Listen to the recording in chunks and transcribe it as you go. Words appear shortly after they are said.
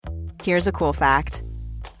Here's a cool fact.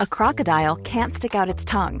 A crocodile can't stick out its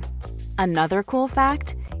tongue. Another cool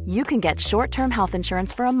fact, you can get short-term health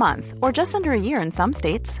insurance for a month or just under a year in some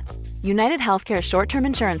states. United Healthcare short-term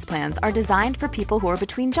insurance plans are designed for people who are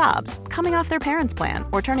between jobs, coming off their parents' plan,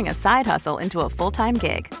 or turning a side hustle into a full-time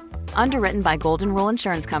gig. Underwritten by Golden Rule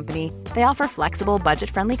Insurance Company, they offer flexible,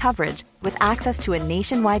 budget-friendly coverage with access to a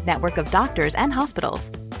nationwide network of doctors and hospitals.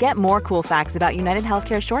 Get more cool facts about United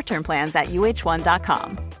Healthcare short-term plans at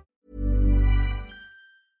uh1.com.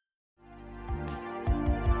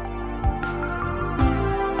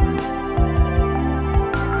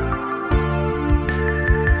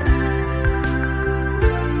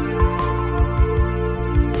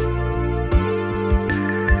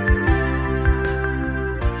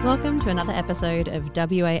 Welcome to another episode of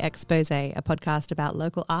WA Expose, a podcast about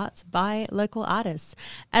local arts by local artists.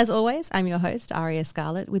 As always, I'm your host, Aria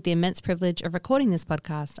Scarlett, with the immense privilege of recording this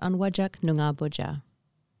podcast on Whadjuk Noongar Boodja.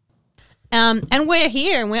 And we're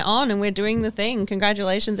here and we're on and we're doing the thing.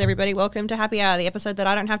 Congratulations, everybody. Welcome to Happy Hour, the episode that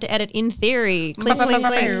I don't have to edit in theory. Cling, cling,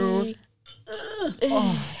 cling.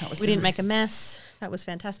 We didn't make a mess. That was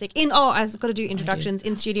fantastic. I've got to do introductions.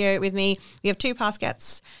 In studio with me, we have two past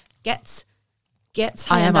guests. We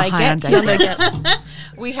have, I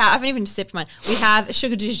haven't even sipped mine. We have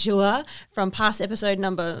Sugar du Jour from past episode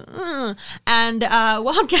number, and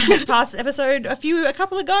Wildcat past episode a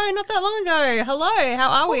couple ago, not that long ago. Hello, how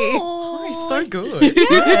are we? Oh, so good. Yay!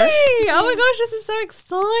 Oh my gosh, this is so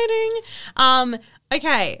exciting.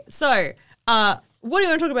 Okay, so what do you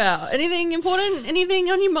want to talk about? Anything important? Anything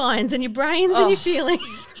on your minds and your brains and your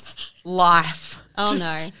feelings? Life. Oh,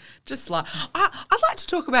 no. Just like I'd like to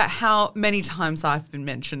talk about how many times I've been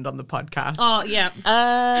mentioned on the podcast. Oh, yeah.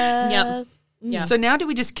 Yep. Yeah. So now do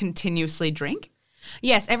we just continuously drink?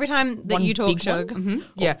 Yes, every time that you talk, Shug. Mm-hmm.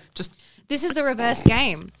 Yeah, just This is the reverse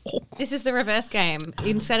game.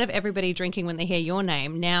 Instead of everybody drinking when they hear your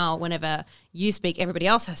name, now whenever you speak, everybody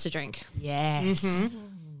else has to drink. Yes. Mm-hmm.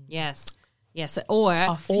 Yes. Yes. Or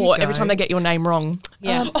every time they get your name wrong.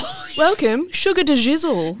 Yeah. Welcome, Sugar de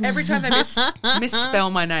Jizzle. every time they misspell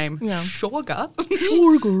my name. Yeah. Sugar.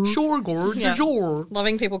 Yeah. de jour.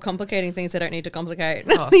 Loving people complicating things they don't need to complicate.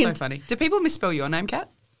 Oh, so funny. Do people misspell your name, Kat?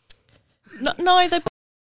 No, they.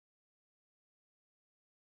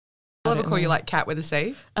 I'll ever call you like Kat with a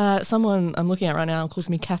C. Someone I'm looking at right now calls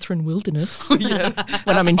me Catherine Wilderness Yeah.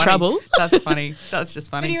 when I'm in Funny. trouble. That's funny. That's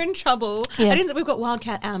just When funny. you're in trouble. Yeah. I didn't say we've got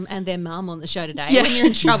Wildcat and their mum on the show today. Yeah. When you're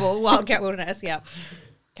in trouble, Wildcat Wilderness, yeah.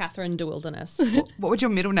 Catherine de Wilderness. What would your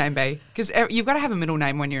middle name be? Because you've got to have a middle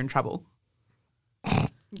name when you're in trouble.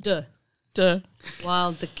 Duh. Duh.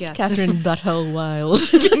 Wild the cat. Catherine Butthole Wild.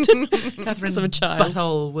 Catherine of a child.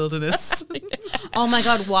 Butthole Wilderness. Oh my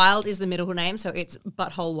God, Wild is the middle name, so it's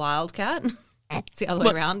Butthole Wildcat. It's the other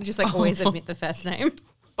way around. Just like always admit the first name.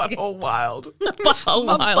 Butthole Wild. Butthole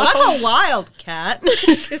Wild. Butthole Wildcat.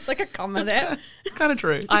 It's like a comma there. It's kind of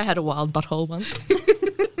true. I had a wild butthole once.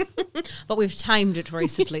 But we've tamed it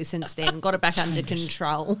recently since then. Got it back under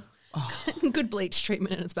control. Good bleach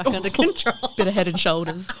treatment and it's back under control. Bit of head and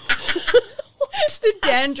shoulders. The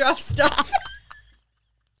dandruff stuff.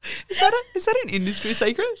 Is that an industry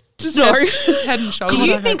secret? Just No. Just head and shoulders. Do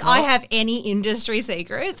you think I have any industry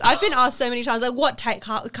secrets? I've been asked so many times, like, what tape,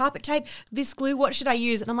 carpet tape, this glue, what should I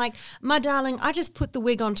use? And I'm like, my darling, I just put the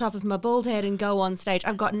wig on top of my bald head and go on stage.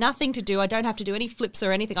 I've got nothing to do. I don't have to do any flips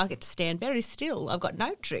or anything. I get to stand very still. I've got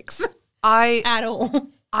no tricks at all.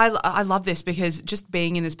 I love this because just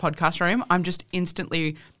being in this podcast room, I'm just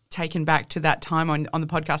instantly taken back to that time on the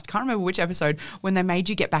podcast. Can't remember which episode when they made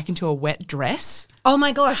you get back into a wet dress. Oh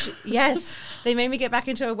my gosh, yes. They made me get back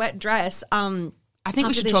into a wet dress. I think we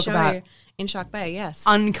after should this talk show about in Shark Bay, yes.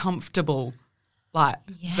 uncomfortable, like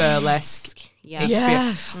burlesque Yeah.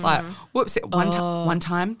 experience. Yes. Like, whoops! One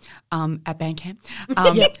time at band camp,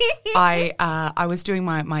 I was doing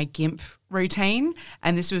my GIMP routine,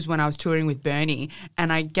 and this was when I was touring with Bernie,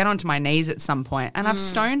 and I get onto my knees at some point, and I've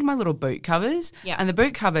stoned my little boot covers, and the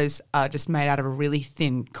boot covers are just made out of a really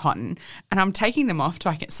thin cotton, and I'm taking them off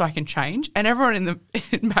so I can change, and everyone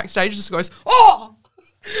in backstage just goes, "Oh!"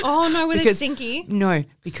 Oh no, were they stinky? No,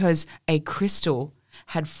 because a crystal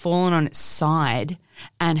had fallen on its side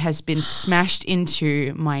and has been smashed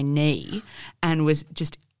into my knee and was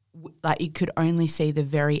just like you could only see the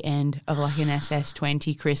very end of like an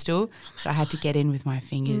SS20 crystal. So I had to get in with my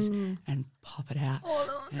fingers and pop it out.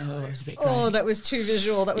 Oh, no. It was a bit Oh, gross. that was too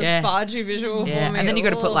visual. That was far too visual for me. And then you got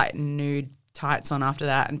to put Oh. like nude tights on after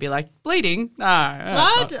that and be like, bleeding? No.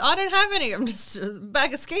 I don't have any. I'm just a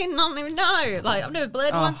bag of skin. I don't even know. Like, I've never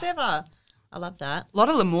bled Oh. once ever. I love that. A lot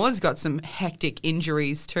of Lemore's got some hectic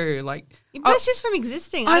injuries too. Like, That's just from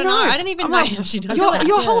existing. I don't know. I don't even I'm know like, how she does your, that.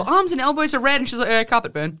 your whole arms and elbows are red, and she's like,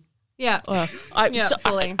 carpet burn. Yeah. I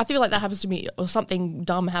fully. feel like that happens to me, or something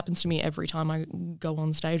dumb happens to me every time I go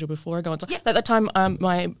on stage or before I go on stage. Like that time,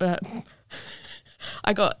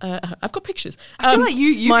 I've got pictures. I feel like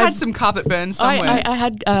you've had some carpet burn somewhere. I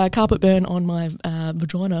had carpet burn on my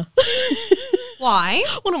vagina. Why?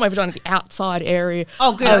 One of my vagina, the outside area.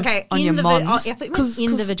 Oh, good. Okay. on your mons. I thought it was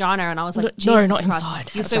in the vagina, and I was like, No, Jesus not Christ. inside.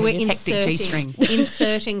 So Outside we're your hectic G-string.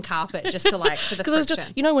 inserting carpet just to like for the Because I was friction.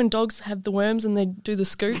 just, you know when dogs have the worms and they do the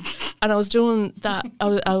scoot, and I was doing that.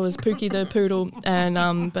 I was Pookie the poodle,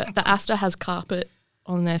 and but the Asta has carpet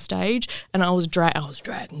on their stage, and I was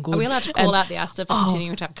dragging good. Are we allowed to call out the Asta for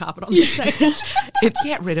continuing to have carpet on the stage? It's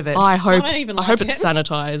get rid of it. I hope don't even I hope like it's it.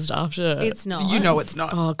 sanitized after. It's not. You know it's not.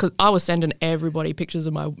 Oh, because I was sending everybody pictures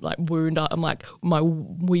of my like wound. I'm like my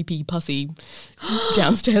weepy pussy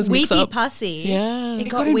downstairs mix Weepy up. pussy. Yeah. It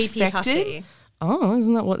got got weepy infected? pussy. Oh,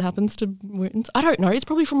 isn't that what happens to wounds? I don't know. It's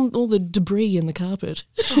probably from all the debris in the carpet.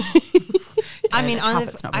 I mean, the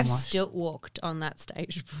carpet's not been I've washed. stilt walked on that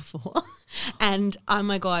stage before, and oh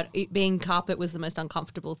my God, it being carpet was the most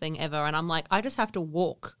uncomfortable thing ever. And I'm like, I just have to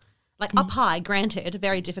walk, like up high. Granted,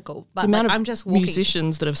 very difficult, but The amount like, of I'm just walking.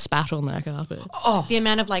 musicians that have spat on that carpet. The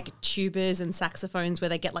amount of like tubas and saxophones where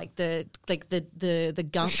they get like the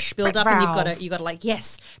gunk build up, and valve. you gotta like the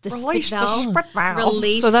Release spit the valve, spit valve.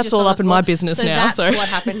 release. So that's just all on the up in my floor. business so now, That's so- what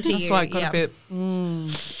happened to That's you. why I got yeah. a bit.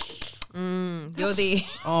 You're the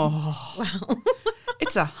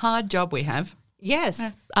It's a hard job we have. yes,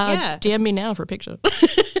 yeah. DM me now for a picture.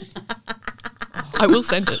 I will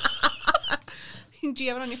send it. Do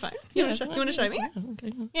you have it on your phone? You want to show me?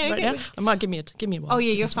 Okay. Yeah, right okay. now. I might give me a while. Oh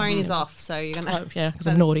yeah, your phone is off, so you're gonna. Oh, yeah, because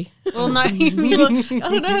I'm naughty. Well, no, you were, I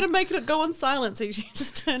don't know how to make it go on silent, so you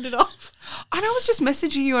just turned it off. And I was just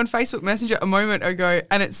messaging you on Facebook Messenger a moment ago,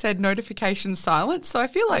 and it said notification silent. So I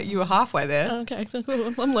feel like you were halfway there. Okay,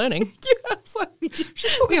 I'm learning. Yeah, it's like,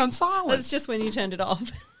 just put me on silent. That's just when you turned it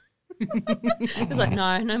off. It's like,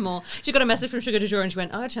 no more. She got a message from Sugar du Jour and she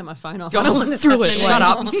went, I turn my phone off. I don't want this threw it happening away. Shut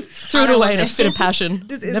up. anymore. Threw it away in a fit of passion.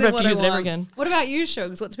 This Never isn't have what to I use it ever want. again. What about you,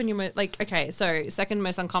 Shugs? What's been your second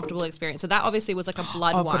most uncomfortable experience? So that obviously was like a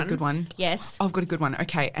blood I've one. got a good one. Yes. I've got a good one.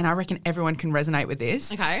 Okay. And I reckon everyone can resonate with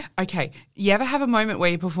this. Okay. Okay. You ever have a moment where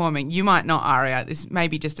you're performing? You might not, Aria. This may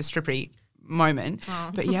be just a strippery moment,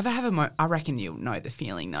 but you ever have a I reckon you'll know the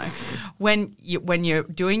feeling though. When you're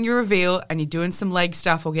doing your reveal and you're doing some leg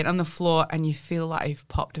stuff or get on the floor and you feel like you've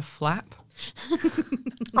popped a flap.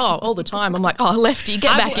 Oh, all the time. I'm like, oh, lefty,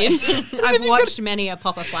 get back in. I've watched many a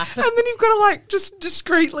pop a flap. And then you've got to like just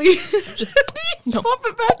discreetly No. pop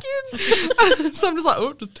it back in. So I'm just like,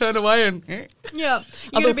 oh, just turn away and Yeah,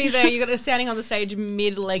 you're gonna be there. You're gonna standing on the stage,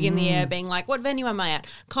 mid leg in the air, being like, "What venue am I at?"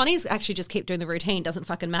 Connie's actually just keep doing the routine. Doesn't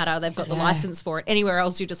fucking matter. They've got the license for it. Anywhere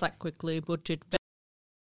else, you just like quickly put it back.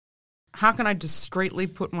 how can I discreetly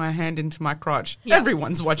put my hand into my crotch?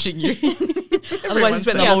 Everyone's watching you. Otherwise, you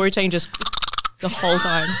spend the whole routine just the whole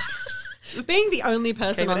time. Being the only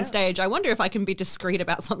person Keep it on out. stage, I wonder if I can be discreet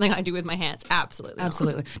about something I do with my hands. Absolutely, not.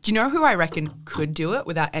 Absolutely. Do you know who I reckon could do it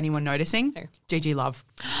without anyone noticing? Who? Gigi Love.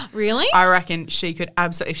 Really? I reckon she could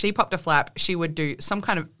absolutely, if she popped a flap, she would do some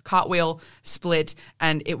kind of cartwheel split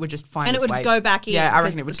and it would just find And it its would way. go back in. Yeah, I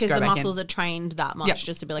reckon it would just because go the back muscles in. are trained that much Yep.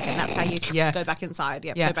 just to be like, and that's how you Yeah. go back inside.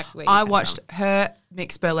 Yep, Yeah. go back where you I came watched from. her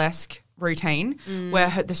mixed burlesque routine where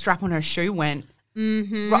the strap on her shoe went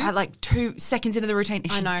right, like 2 seconds into the routine.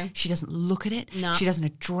 And I know. She doesn't look at it. No. She doesn't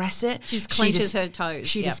address it. She just clenches her toes.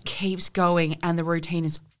 She Yep. just keeps going and the routine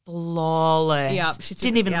is flawless. Yep, she's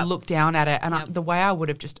Didn't just- even yep. look down at it. And Yep. the way I would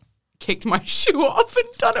have just kicked my shoe off and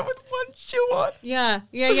done it with one shoe on. Yeah.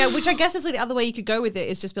 Which I guess is like the other way you could go with it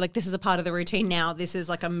is just be like, this is a part of the routine now. This is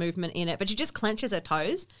like a movement in it. But she just clenches her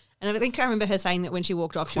toes. And I think I remember her saying that when she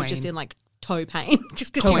walked off, she was just Queen. in like toe pain.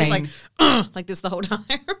 Just because she was like, Queen. like this the whole time.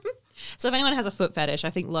 So if anyone has a foot fetish, I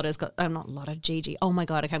think Lotta's got, not Lotta, Gigi. Oh my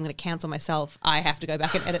God, okay, I'm going to cancel myself. I have to go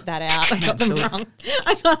back and edit that out. I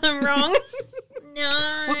got them wrong.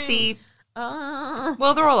 No. Whoopsie. Oh.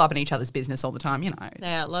 Well, they're all up in each other's business all the time, you know.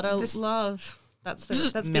 Yeah, Lotta Just love. That's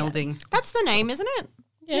melding. That's the name, isn't it?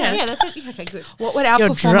 Yeah. Yeah, that's it. Okay, good. What would our You're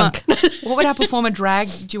performer? drunk. What would our performer drag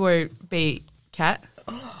duo be? Kat.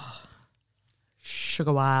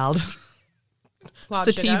 Sugar Wild. Wild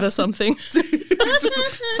Sativa sugar. something.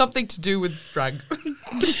 Something to do with drug.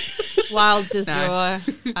 Wild de jour.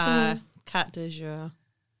 No. Cat de jour.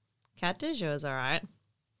 Cat de jour is all right.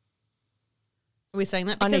 Are we saying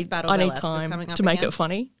that I because need Battle I need Burlesque is coming time up to make again? it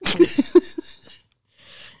funny.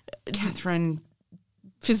 Catherine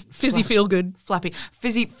Fizzy feel good. Flappy.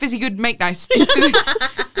 Fizzy good, make nice.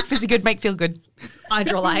 Fizzy good, make feel good.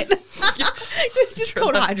 Hydrolite. It's just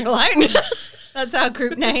called Hydrolite. That's our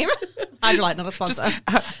group name. Hydrolite, not a sponsor.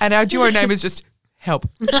 And our duo name is just Help.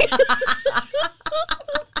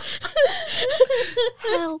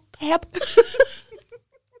 Help.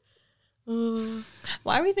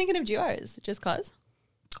 Why are we thinking of duos? Just cause?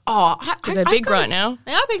 Oh, Because they're big right now.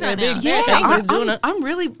 They are big right now. big. Yeah, Everybody's doing it. I'm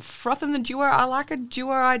really frothing the duo. I like a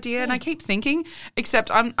duo idea, and I keep thinking. Except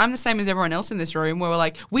I'm the same as everyone else in this room, where we're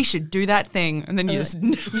like, we should do that thing, and then you just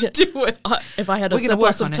never do it. If I had a We're gonna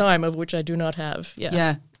work surplus of on it. time, of which I do not have. Yeah.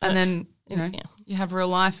 Yeah, and then yeah. you have real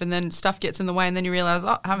life, and then stuff gets in the way, and then you realize,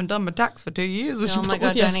 I haven't done my tax for 2 years. I Oh should my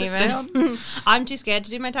probably God, don't sit even. down. I'm too scared to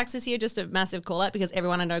do my tax this year. Just a massive call out because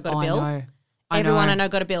everyone I know got a bill. I know. Everyone I know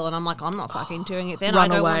got a bill, and I'm like, I'm not fucking doing it. Then Run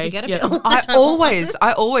I don't want away. to get a Yeah. bill. I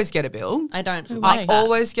always get a bill. I don't. Why? like that.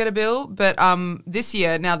 Always get a bill, but this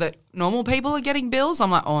year, now that normal people are getting bills, I'm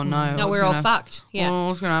like, oh no. No, what's we're all gonna- fucked. Yeah. Oh,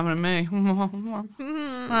 what's going to happen to me?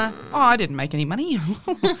 I didn't make any money.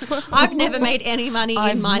 I've never made any money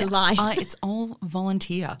in my life. It's all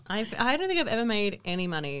volunteer. I don't think I've ever made any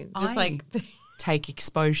money. Just like Take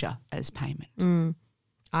exposure as payment.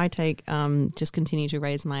 I take just continue to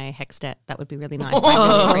raise my HEX debt. That would be really nice. I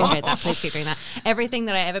really appreciate that. Please keep doing that. Everything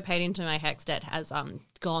that I ever paid into my HEX debt has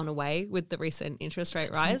gone away with the recent interest rate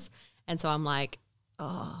rise, and so I'm like,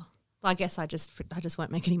 oh, I guess I just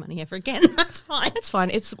won't make any money ever again. That's fine. That's fine.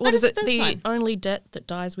 It's what is it? that's The fine. only debt that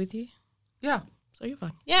dies with you. Yeah. So you're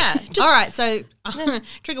fine. Yeah. All right. So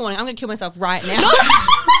trigger warning. I'm going to kill myself right now.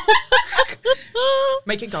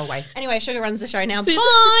 Make it go away. Anyway, Sugar runs the show now. Bye.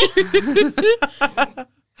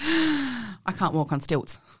 I can't walk on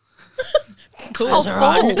stilts. Cool. I'll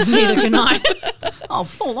fall. Neither can I. I'll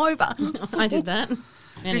fall over. I did that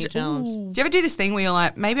many times. Do you ever do this thing where you're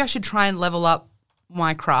like, maybe I should try and level up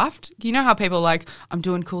my craft? You know how people are like, I'm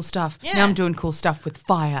doing cool stuff. Yeah. Now I'm doing cool stuff with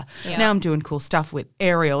fire. Yeah. Now I'm doing cool stuff with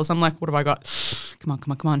aerials. I'm like, what have I got? Come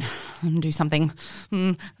on. I'm do something.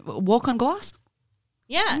 Walk on glass?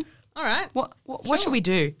 Yeah. All right. What should we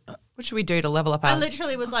do? What should we do to level up I our...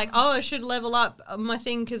 literally was like, oh, I should level up my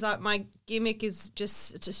thing because my gimmick is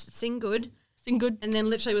just sing good. Sing good. And then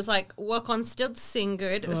literally was like, work on stilts, sing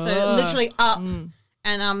good. So literally up. And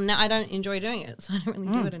now I don't enjoy doing it, so I don't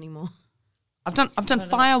really do it anymore. I've done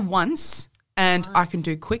fire once, and I can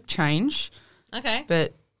do quick change, Okay.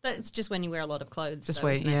 but That's just when you wear a lot of clothes. this though,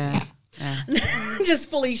 way, isn't it? yeah. Just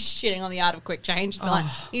fully shitting on the art of quick change. Like,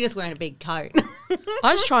 you're just wearing a big coat.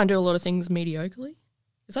 I just try and do a lot of things mediocrely.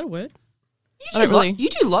 Is that a word? You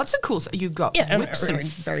do lots of cool stuff. You've got Yeah, whips very, and,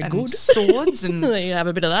 very and good. swords and... You have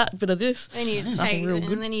a bit of that, a bit of this. And you Nothing real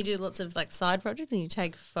good. and then you do lots of like side projects, and you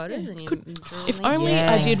take photos, and you draw. If only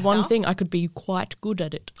I did one thing, I could be quite good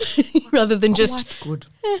at it, rather than just good.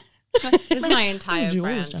 That's my entire do all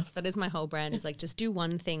the brand. stuff. That is my whole brand. Is like just do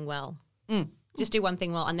one thing well. Just do one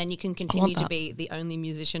thing well, and then you can continue to that. be the only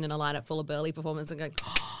musician in a lineup full of burly performance and go,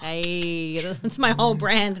 hey, that's my whole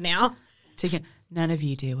brand now. None of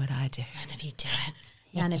you do what I do. None of you do it.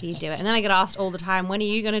 None of you do it. And then I get asked all the time, when are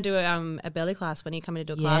you going to do a belly class? When are you coming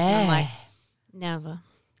to do a class? And I'm like, never.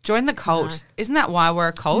 Join the cult. Isn't that why we're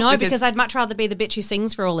a cult? No, because I'd much rather be the bitch who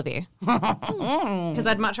sings for all of you. Because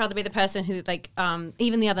I'd much rather be the person who, like,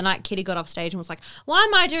 even the other night, Kitty got off stage and was like, why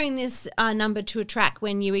am I doing this number to a track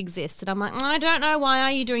when you exist? And I'm like, I don't know, why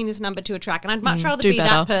are you doing this number to a track? And I'd much rather do be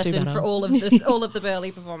better, that do person better. for all of this, all of the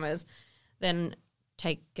burly performers than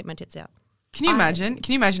get my tits out. Can you imagine?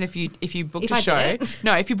 Can you imagine if you booked If a I show? did it.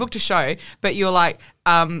 No, if you booked a show, but you're like,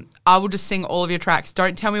 I will just sing all of your tracks.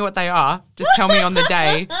 Don't tell me what they are. Just tell me on the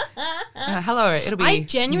day. Hello, it'll be. I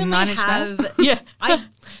genuinely 9 Inch Nails. have. yeah.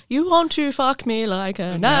 You want to fuck me like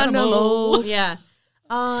an animal. Yeah.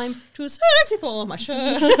 I'm too sexy for my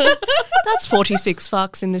shirt. That's 46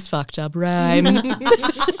 fucks in this fucked up rhyme. I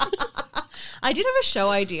did have a show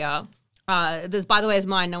idea. This, by the way, is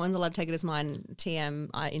mine. No one's allowed to take it as mine.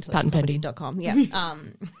 TM intellectualproperty.com. Yeah.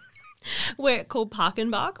 Where called Park and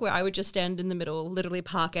Bark, where I would just stand in the middle, literally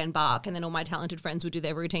park and bark, and then all my talented friends would do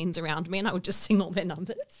their routines around me, and I would just sing all their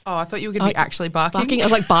numbers. Oh, I thought you were going to be actually barking. Barking, I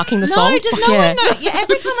was like barking the No, song. just Fuck no yeah. one knows. Yeah,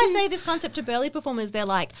 every time I say this concept to burly performers, they're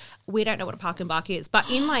like, we don't know what a park and bark is. But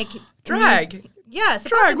in like... Drag. Yeah, it's a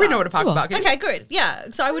park Drag. and We bark. know what a park and bark is. Okay, good. Yeah.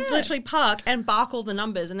 So I would literally park and bark all the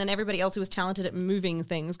numbers, and then everybody else who was talented at moving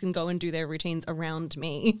things can go and do their routines around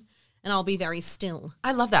me, and I'll be very still.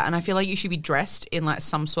 I love that, and I feel like you should be dressed in like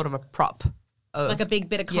some sort of a prop. Like a big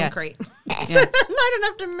bit of Yeah. concrete. Yeah. So I don't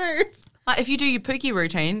have to move. Like if you do your Pookie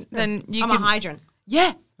routine, then you I'm can. a hydrant.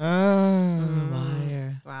 Yeah. Oh,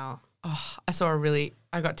 wire. Wow.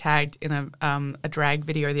 I got tagged in a drag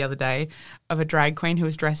video the other day of a drag queen who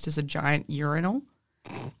was dressed as a giant urinal.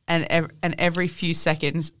 And every few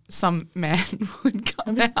seconds, some man would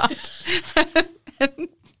come out and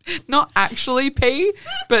not actually pee,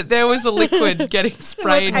 but there was a liquid getting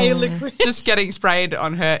sprayed. Just getting sprayed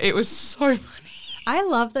on her. It was so funny. I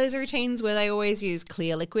love those routines where they always use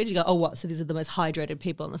clear liquid. You go, oh, what? So these are the most hydrated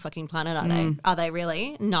people on the fucking planet, are they? Are they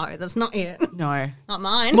really? No, that's not it. No. Not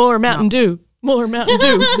mine. More Mountain Dew. More Mountain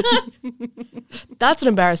Dew. That's an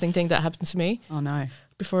embarrassing thing that happened to me. Oh, no.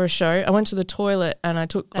 Before a show, I went to the toilet and I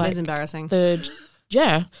took That is embarrassing.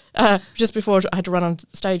 Just before I had to run on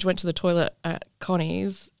stage, went to the toilet at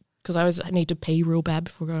Connie's because I need to pee real bad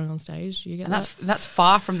before going on stage. You get And that? that's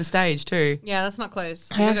far from the stage too. Yeah, that's not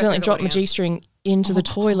close. I accidentally dropped my G-string into the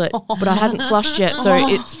toilet, but I hadn't flushed yet, so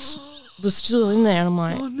it was still in there. And I'm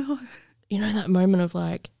like, Oh, no. you know that moment of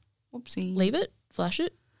like, Whoopsie. leave it, flush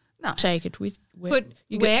it, No. take it with. But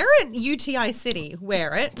wear it, UTI City.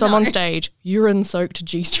 Wear it. So I'm on stage, urine-soaked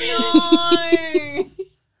G-string. No.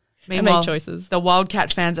 I Meanwhile, made choices. the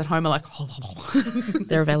Wildcat fans at home are like,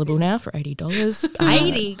 They're available now for $80.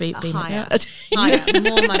 80 Beat higher. it. Higher,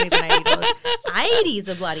 more money than $80. 80 is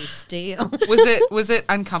a bloody steal. Was it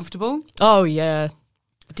uncomfortable? Oh yeah.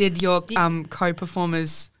 Did your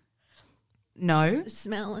co-performers know?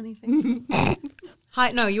 Smell anything?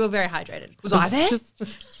 No, you were very hydrated. Was I there? Was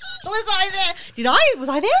I there? Was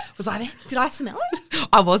I there? Was I there? Did I smell it?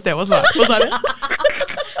 I was there, wasn't I? Was I there?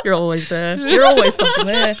 You're always there. You're always fucking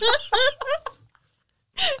there.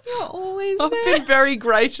 You're always I've there. been very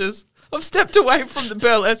gracious. I've stepped away from the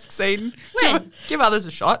burlesque scene. When? Give others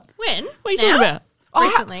a shot. When? What are you talking about?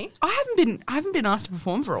 Recently? I haven't been asked to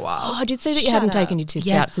perform for a while. Oh, I did see that you Shut hadn't up. taken your tits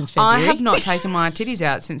out since February. I have not taken my titties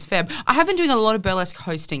out since Feb. I have been doing a lot of burlesque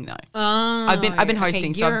hosting though. Oh, I've been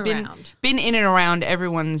hosting, so I've been around. in and around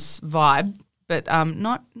everyone's vibe, but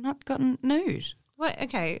not gotten nude. What?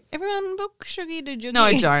 Okay, everyone book Shuggy to Juggy. No,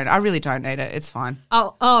 I don't. I really don't need it. It's fine.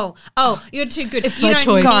 Oh! You're too good. It's you my don't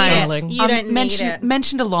choice, need darling. it. You don't need it.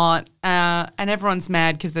 Mentioned a lot, and everyone's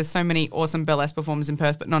mad because there's so many awesome burlesque performers in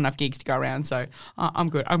Perth, but not enough gigs to go around. So I'm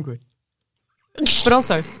good. But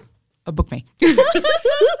also, book me.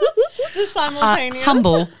 The simultaneous.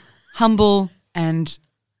 Humble, and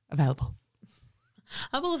available.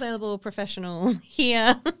 Humble, available, professional,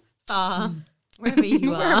 here, far, wherever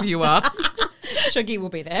you are. Wherever you are. Shuggy will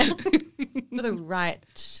be there for the right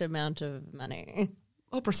amount of money.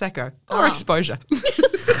 Or Prosecco. Or exposure.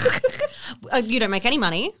 You don't make any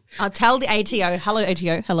money. I'll tell the ATO, hello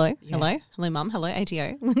ATO, hello, mum, hello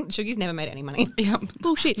ATO. Shuggy's never made any money. Yep.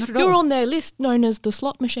 Bullshit. Not at You're all. on their list known as the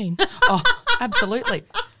slot machine. Oh, absolutely.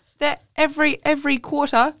 That every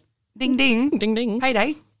quarter, ding ding, Ding ding.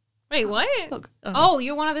 payday. Wait, what? Look, Oh,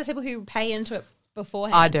 you're one of those people who pay into it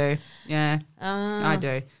beforehand. I do. Yeah, I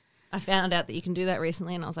do. I found out that you can do that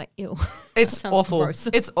recently, and I was like, ew. It's That sounds awful. gross.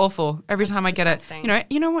 It's awful. Every time I get it, disgusting.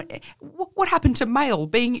 you know what happened to mail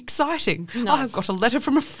being exciting? No. Oh, I got a letter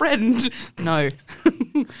from a friend. No,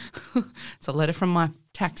 it's a letter from my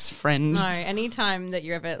tax friend. No, anytime that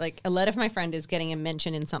you're ever, like, a letter from my friend is getting a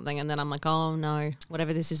mention in something, and then I'm like, oh, no,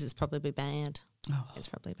 whatever this is probably bad. Oh. It's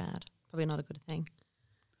probably bad. Probably not a good thing,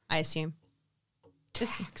 I assume.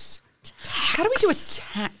 Tax. How do we do a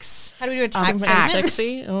tax? How do we do a tax Tax segment?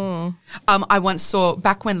 Sexy. Oh. I once saw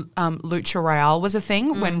back when Lucha Royale was a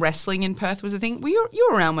thing, when wrestling in Perth was a thing. You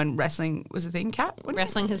were around when wrestling was a thing, Kat?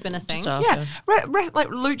 Wrestling has been a thing. Just Yeah, like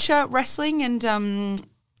lucha wrestling, and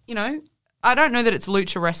I don't know that it's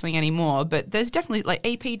lucha wrestling anymore, but there's definitely like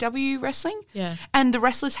EPW wrestling. Yeah. and the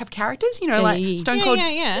wrestlers have characters, Yeah, like yeah, yeah. Stone Yeah, Cold yeah,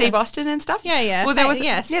 yeah. Steve Austin and stuff. Yeah. Well, there was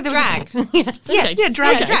yes. there was drag. Yes.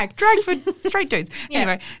 drag for straight dudes. Yeah.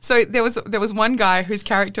 Anyway, so there was one guy whose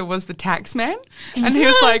character was the tax man, and he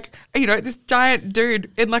was like, this giant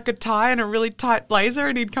dude in like a tie and a really tight blazer,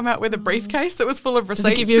 and he'd come out with a briefcase that was full of receipts.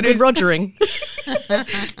 Does it give you a and good he's- Rogering?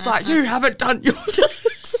 It's like, you haven't done your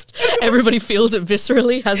tax. Everybody feels it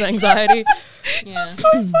viscerally, has anxiety. Yeah. So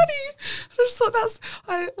funny. I just thought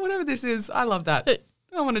whatever this is, I love that.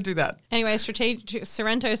 I want to do that. Anyway,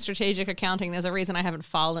 Sorrento Strategic Accounting, there's a reason I haven't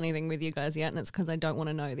filed anything with you guys yet, and it's because I don't want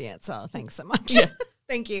to know the answer. Thanks so much. Yeah.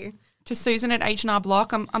 Thank you. To Susan at H&R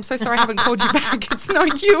Block, I'm so sorry I haven't called you back. It's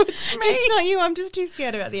not you, it's me. It's not you. I'm just too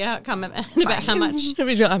scared about the outcome and about how much.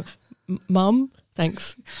 Mum,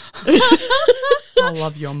 thanks. I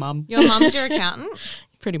love your mum. Your mum's your accountant?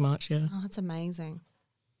 Pretty much, yeah. Oh, that's amazing.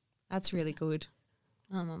 That's really good.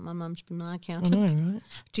 Oh, my mum should be my I accountant. know, right?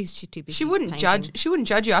 She's too busy. She wouldn't painting.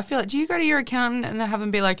 judge you. I feel like, do you go to your accountant and they have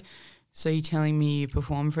them be like, so you telling me you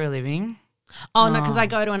perform for a living? Oh, no, because I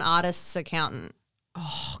go to an artist's accountant.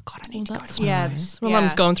 Oh God, I need to go to yeah, those. My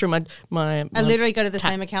mum's going through my I literally go to the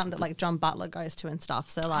same account that like John Butler goes to and stuff.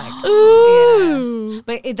 So like, Ooh. yeah.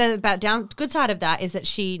 But the good side of that is that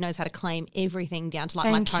she knows how to claim everything down to like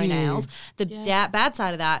Thank my you. toenails. The bad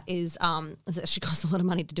side of that is that she costs a lot of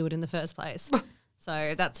money to do it in the first place.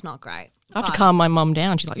 So that's not great. I have to calm my mum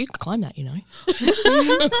down. She's like, you can claim that, you know. You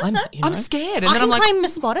can claim that, you know. I'm scared, and I then can I'm like, claim my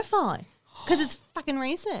Spotify because it's fucking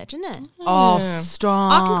research, isn't it? oh,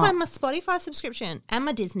 stop. I can claim my Spotify subscription and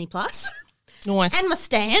my Disney Plus Nice. and my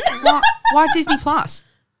Stan. Why Disney Plus?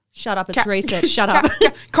 Shut up, it's research. Shut up.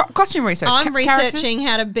 Costume research. I'm Characters? researching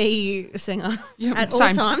how to be a singer Yeah, at all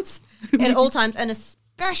same. times. At all times, and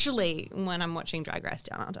especially when I'm watching Drag Race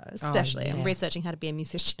Down Under. Especially, I'm researching how to be a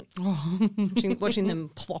musician. Watching them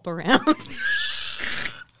plop around.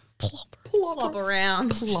 Plop around.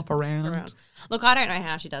 Plop around. Look, I don't know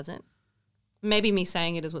how she does it. Maybe me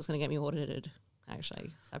saying it is what's going to get me audited. Actually,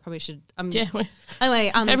 so I probably should. Yeah.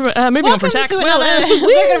 Anyway, Moving on from tax. We're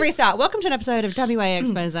going to restart. Welcome to an episode of WA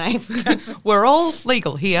Expose. We're all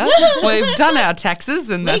legal here. We've done our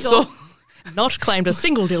taxes, and that's Legal? all. Not claimed a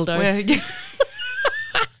single dildo.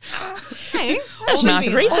 Hey, That's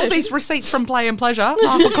market research. All these receipts from Play and Pleasure are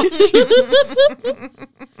for costumes.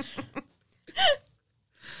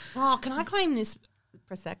 Oh, can I claim this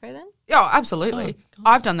Prosecco then? Oh, absolutely.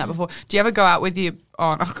 I've done that before. Do you ever go out with your?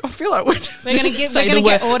 Oh, I feel like we're We're going to Say get the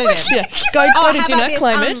word. audited. Yeah. Go Oh, to how dinner, about this?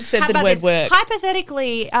 claim it, said How the about word this? work.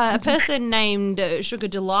 Hypothetically, a person named Sugar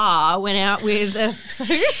Delar went out with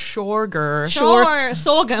Sugar.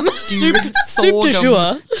 sorghum, Soup de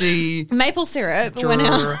jour. The maple syrup. Went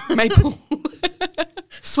out. maple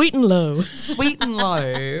Sweet and low. sweet and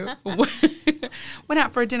low. Went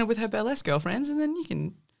out for a dinner with her burlesque girlfriends, and then you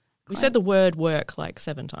can. We said the word work like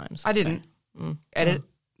 7 times. I didn't editors.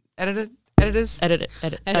 Edit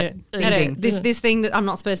it. Ding. This thing that I'm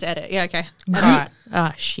not supposed to edit. Yeah, okay. All right.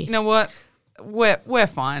 Ah, shit. You know what? We're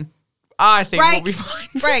fine. I think Break. we'll be fine.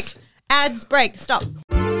 Break. Ads. Break. Stop.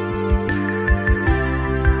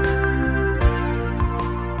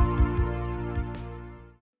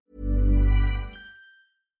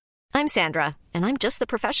 I'm Sandra, and I'm just the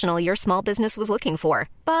professional your small business was looking for.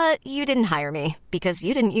 But you didn't hire me because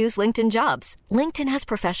you didn't use LinkedIn Jobs. LinkedIn has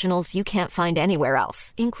professionals you can't find anywhere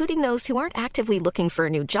else, including those who aren't actively looking for a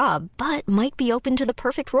new job, but might be open to the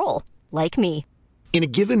perfect role, like me. In a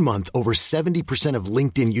given month, over 70% of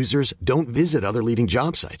LinkedIn users don't visit other leading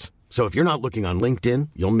job sites. So if you're not looking on LinkedIn,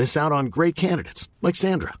 you'll miss out on great candidates like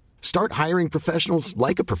Sandra. Start hiring professionals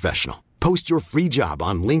like a professional. Post your free job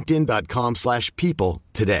on linkedin.com/people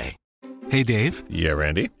today. Hey, Dave. Yeah,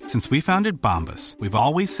 Randy. Since we founded Bombas, we've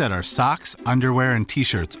always said our socks, underwear, and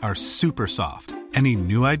T-shirts are super soft. Any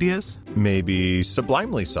new ideas? Maybe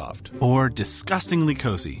sublimely soft. Or disgustingly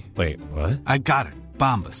cozy? Wait, what? I got it.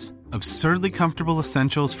 Bombas. Absurdly comfortable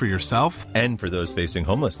essentials for yourself And for those facing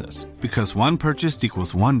homelessness. because one purchased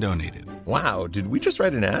equals one donated. Wow, did we just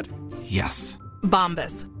write an ad? Yes.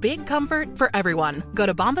 Bombas. Big comfort for everyone. Go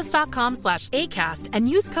to bombas.com/ACAST and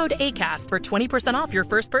use code ACAST for 20% off your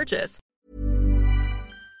first purchase.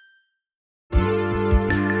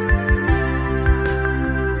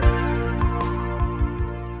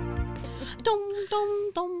 Dum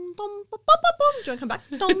dum dum dum. Bum, bum, bum. Do you want to come back?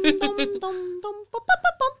 Dum dum dum dum. Bum, bum,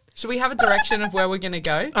 bum. Should we have a direction of where we're going to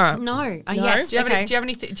go? All right. No. No? Yes. Do you have okay. any? Do you have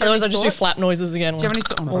any? Do you have Otherwise, any I'll just do thoughts? flap noises again. Do you have any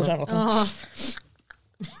thoughts?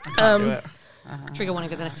 Trigger warning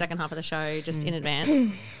for the second half of the show, just in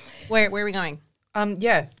advance. Where are we going?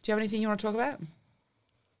 Yeah. Do you have anything you want to talk about?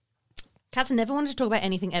 Kat's never wanted to talk about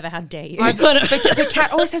anything ever. How dare you? But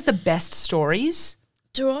Kat always has the best stories.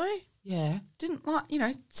 Do I? Yeah. Didn't like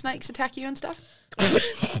snakes attack you and stuff?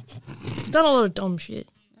 Done a lot of dumb shit.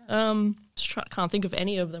 Can't think of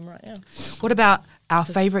any of them right now. What about our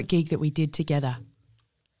favourite gig that we did together?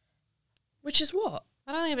 Which is what?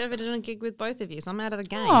 I don't think I've ever done a gig with both of you, so I'm out of the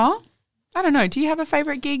game. Oh, I don't know. Do you have a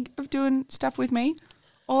favourite gig of doing stuff with me?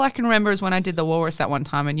 All I can remember is when I did the Walrus that one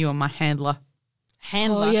time and you were my handler.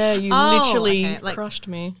 Handler. Oh, yeah, you literally crushed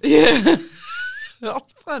me. Yeah. Oh,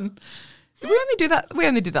 fun. Did we only do that? We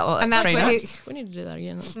only did that like And that's 3 where nights. We need to do that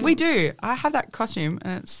again. We do. I have that costume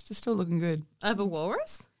and it's still looking good. Of a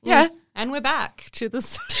walrus? Yeah. And we're back to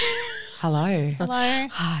this. Hello. Hello.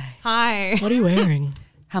 Hi. Hi. What are you wearing?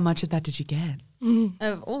 How much of that did you get?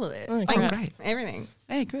 Of all of it. Oh, Like, crap. Great. Everything.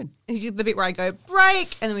 Hey, good. The bit where I go,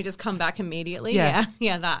 break, and then we just come back immediately. Yeah.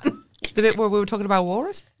 Yeah, that. The bit where we were talking about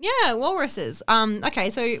walrus? Yeah, walruses. Okay,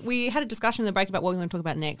 so we had a discussion in the break about what we want to talk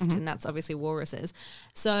about next, and that's obviously walruses.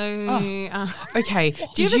 So, Okay.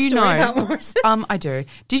 do you have a story about walruses? I do.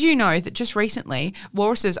 Did you know that just recently,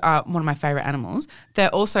 walruses are one of my favourite animals.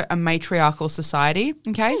 They're also a matriarchal society,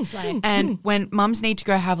 okay? And when mums need to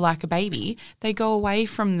go have like a baby, they go away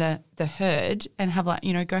from the herd and have like,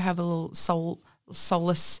 go have a little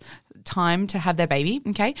soulless time to have their baby,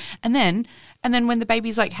 okay? And then when the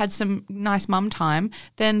baby's like had some nice mum time,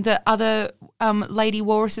 then the other lady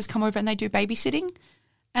walruses come over and they do babysitting,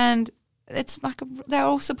 and it's like they're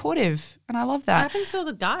all supportive, and I love that. What happens to all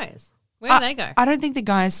the guys? Where do they go? I don't think the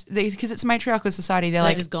guys, because it's a matriarchal society, they're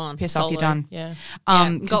like just gone. Piss off, you're done. Yeah.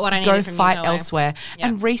 Got what I needed go from you, fight no way. elsewhere. Yeah.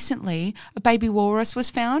 And recently, a baby walrus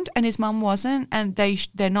was found, and his mum wasn't, and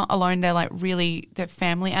they're not alone. They're like they're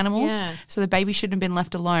family animals. Yeah. So the baby shouldn't have been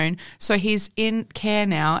left alone. So he's in care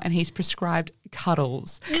now, and he's prescribed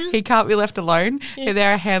cuddles. He can't be left alone. Yeah.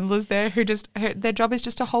 There are handlers there who their job is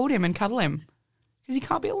just to hold him and cuddle him because he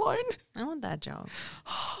can't be alone. I want that job.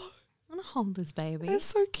 I want to hold this baby. That's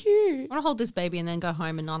so cute. I want to hold this baby and then go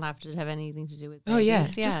home and not have to have anything to do with babies. Oh, yeah.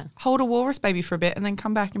 Just hold a walrus baby for a bit and then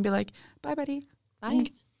come back and be like, bye, buddy. Bye.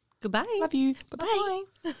 Goodbye. Love you. Bye-bye.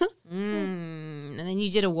 And then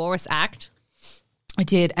you did a walrus act. I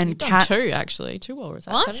did. And You've done Kat. two, actually. Two walrus.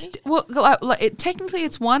 What? Well, technically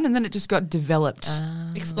it's one and then it just got developed.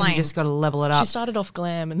 Explain. You just got to level it up. She started off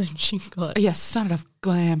glam and then she got... Yes, started off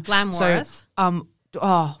glam. Glam So, walrus?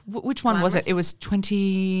 which one was it? Glamorous? It was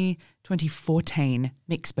 2014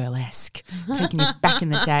 Mix Burlesque, taking it back in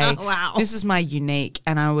the day. Wow. This is my unique,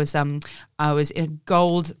 and I was in a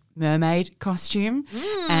gold mermaid costume,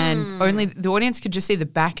 and only the audience could just see the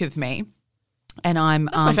back of me. And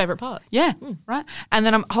That's my favourite part. Yeah, right. And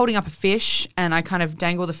then I'm holding up a fish, and I kind of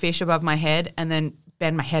dangle the fish above my head, and then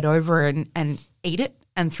bend my head over and eat it,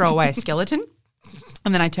 and throw away a skeleton.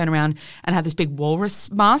 And then I turn around and have this big walrus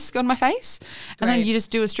mask on my face. And then you just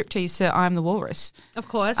do a striptease to I'm the walrus. Of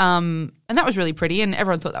course. And that was really pretty, and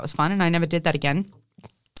everyone thought that was fun, and I never did that again.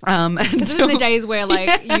 This is the days where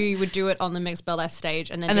like you would do it on the Mixed Burlesque stage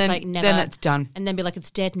and then just like never. Then it's done. And then be like, it's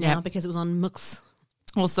dead now Yeah. because it was on Mix.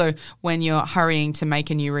 Also, when you're hurrying to make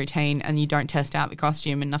a new routine and you don't test out the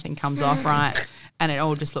costume and nothing comes off right and it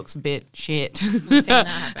all just looks a bit shit. I've seen that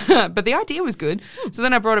happen. But the idea was good. So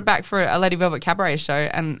then I brought it back for a Lady Velvet Cabaret show,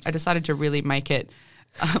 and I decided to really make it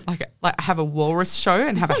like have a walrus show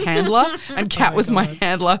and have a handler. And Kat was my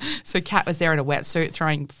handler. So Kat was there in a wetsuit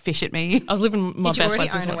throwing fish at me. I was living my Did you best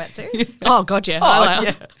already life. own a wetsuit? Oh, God,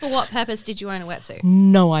 yeah. For what purpose did you own a wetsuit?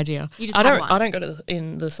 No idea. You just I had don't. one. I don't go to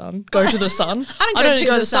in the sun. Go to the sun. I don't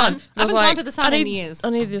go to the sun. I was haven't gone to the sun I in need- years. I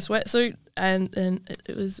need this wetsuit, and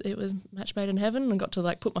it was match made in heaven. And got to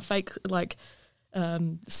like put my fake like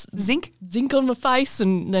Zinc? zinc on my face,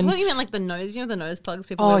 and then I thought you meant like the nose, the nose plugs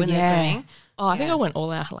people wear when they're swimming. I think I went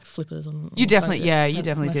all out like flippers on. You on definitely- my- yeah, you my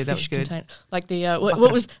definitely did. That was fish good. container. Like the what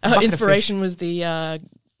Bucket was of- a bucket of inspiration was the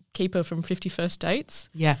keeper from 50 First Dates.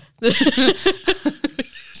 Yeah.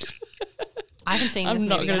 I haven't seen I'm this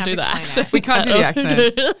not movie. going to You're do the gonna have to accent. We can't do the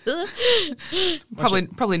accent.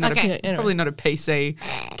 Probably not Okay. probably not a PC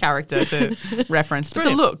character to reference. But the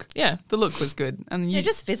brilliant. look. Yeah. The look was good. And you,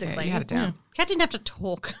 just physically. you had it down. Kat didn't have to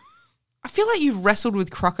talk I feel like you've wrestled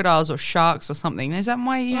with crocodiles or sharks or something. Is that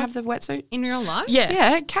why you have the wetsuit? in real life. Yeah,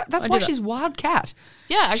 Yeah, cat, that's I why do that. she's Wild Cat.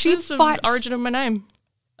 yeah. Actually, She that's the fights- origin of my name.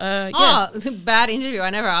 Yeah. Oh, bad interview.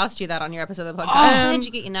 I never asked you that on your episode of the podcast. Where did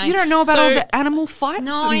you get your name? You don't know about So- all the animal fights?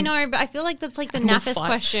 No, I and- know, but I feel like that's like the Animal naffest fights.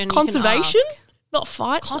 question. Conservation, You can ask. not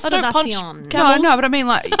fights. I don't punch Conservation. No, camels. no, but I mean,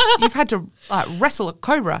 like, you've had to wrestle a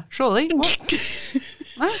cobra, surely. What?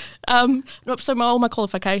 No? So all my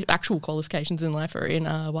actual qualifications in life are in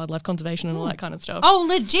wildlife conservation and all that kind of stuff. Oh,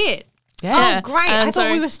 legit. Yeah. Oh, great. And I thought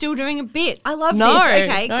so- we were still doing a bit. I love no, this.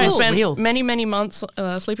 Okay, no, I cool. spent Real. many months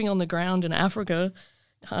sleeping on the ground in Africa,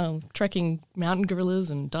 trekking mountain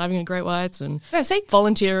gorillas and diving at great whites and Yeah, see?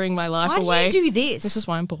 volunteering my life Why do away. you do this? This is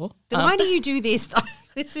why I'm poor. Then why do you do this, though?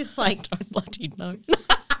 This is like... I bloody know.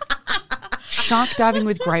 Shark diving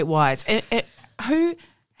with great whites. Who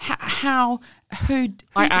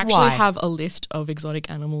I actually why? have a list of exotic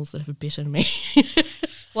animals that have bitten me.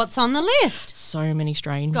 What's on the list? So many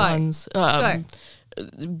strange Go. ones. Go.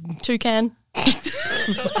 Toucan.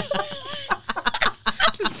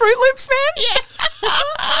 Fruit Loops, man? Yeah.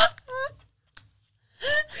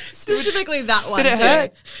 Specifically that one, Did it too.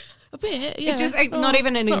 hurt? A bit, yeah. It's just like, not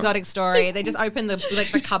even an it's not- exotic story. They just opened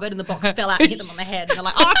the cupboard and the box fell out and hit them on the head. And they're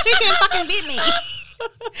like, oh, toucan fucking bit me.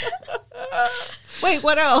 Wait,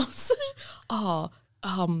 what else? Oh,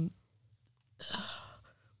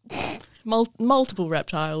 multiple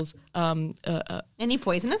reptiles. Any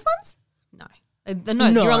poisonous ones? No.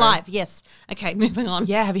 No, you're alive. Yes. Okay, moving on.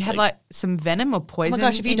 Yeah, have you had like some venom or poison? Oh my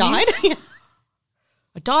gosh, have you in died?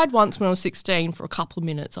 I died once when I was 16 for a couple of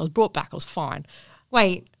minutes. I was brought back. I was fine.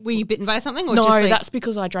 Wait, were you bitten by something? Or No, just like, that's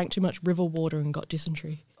because I drank too much river water and got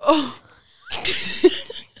dysentery. Oh.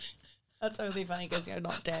 That's totally funny because you're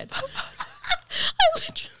not dead. I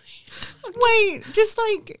literally... Wait, just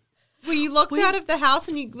like... Were you locked out of the house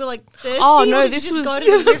and you were like thirsty? Oh, no, or did this you just was- go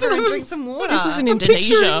to the river and drink some water? This was in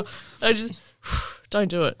Indonesia. I just... Don't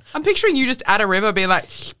do it. I'm picturing you just at a river being like,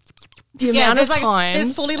 The amount of times...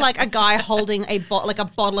 There's fully like a guy holding a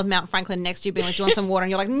bottle of Mount Franklin next to you being like, do you want some water?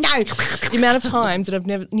 And you're like, no. The amount of times that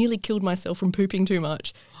I've nearly killed myself from pooping too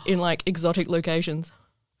much in like exotic locations.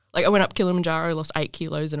 Like I went up Kilimanjaro, lost 8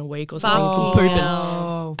 kilos in a week or something from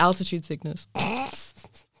pooping. Altitude sickness.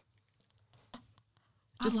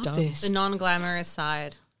 Just dumb. The non-glamorous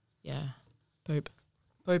side. Yeah. Poop.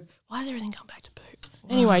 Why does everything come back to poop?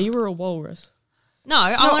 Anyway, you were a walrus. No,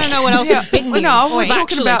 I want to know what else has bitten you. No, we're Wait,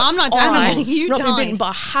 talking about I'm not animal. You not been died. bitten, but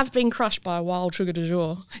I have been crushed by a wild sugar du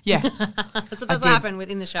jour. yeah. So that's what did. happened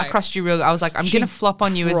within the show. I crushed you real. I was like, I'm going to flop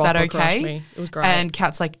on you. Is that proper crushed okay? me. It was great. And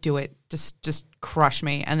Kat's like, do it. Just crush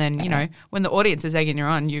me. And then, when the audience is egging you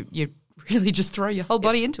on, you really just throw your whole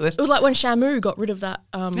body into it. It was like when Shamu got rid of that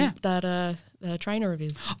trainer of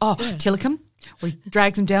his. Oh, Tillicum, where he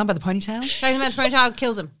drags him down by the ponytail. Drags him out the ponytail,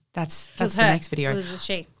 kills him. That's Kills the her. next video. It was a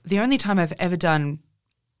she. The only time I've ever done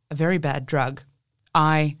a very bad drug,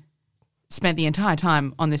 I spent the entire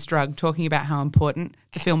time on this drug talking about how important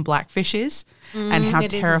the film Blackfish is and how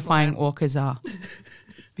it is terrifying orcas are.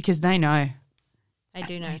 Because they know. They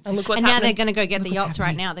do know. And look what's now they're happening. going to go get the Look what's yachts right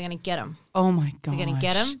happening. now. They're going to get them. Oh my God. They're going to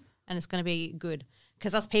get them, and it's going to be good.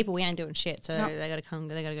 Because us people, we ain't doing shit. So they got to come.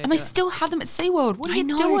 They got to go. And do they it. still have them at SeaWorld. What are you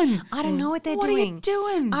know. doing? I don't know what they're What are doing. you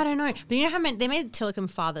doing? I don't know. But you know how they made Tillicum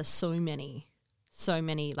father so many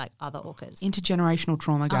like other orcas. Intergenerational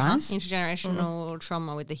trauma, guys. Intergenerational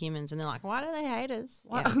trauma with the humans, and they're like, why do they hate us?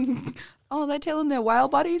 Yeah. Oh, they're telling their whale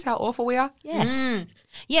buddies how awful we are? Yes.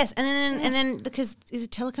 Yes, and then because is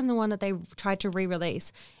Tillicum the one that they tried to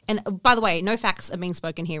re-release? And by the way, no facts are being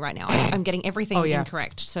spoken here right now. I'm getting everything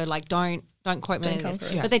incorrect. So like, don't quote me on this.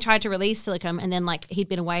 Yeah. But they tried to release Tillicum, and then like he'd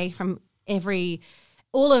been away from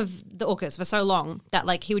all of the orcas for so long that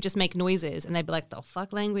like he would just make noises, and they'd be like, "The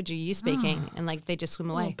fuck language are you speaking?" And like they just swim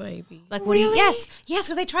away. Oh, baby. Like, what do you? Yes.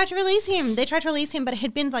 Because they tried to release him. But it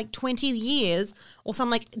had been like 20 years or some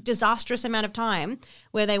like disastrous amount of time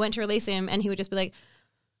where they went to release him, and he would just be like,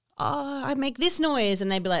 "Oh, I make this noise,"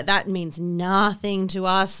 and they'd be like, "That means nothing to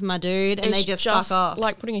us, my dude," and they just fuck off.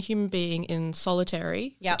 like putting a human being in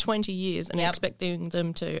solitary for 20 years and expecting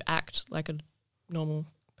them to act like a normal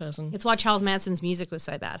person. It's why Charles Manson's music was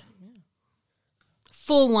so bad.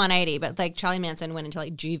 Full 180, but like Charlie Manson went into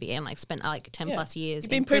like juvie and like spent like 10 plus years. He's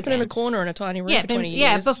been in pooping prison. in a corner in a tiny room for 20 years.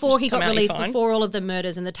 Yeah, before he Just come got out, released, you're fine. before all of the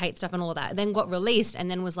murders and the Tate stuff and all of that, then got released and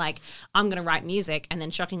then was like, I'm going to write music. And then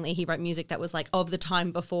shockingly, he wrote music that was like of the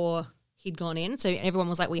time before he'd gone in. So everyone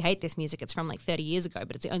was like, we hate this music. It's from like 30 years ago,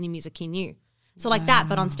 but it's the only music he knew. So like that,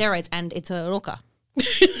 but on steroids, and it's a orca.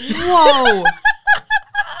 Whoa.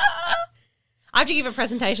 I have to give a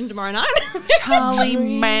presentation tomorrow night. Charlie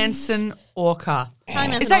Manson orca. Charlie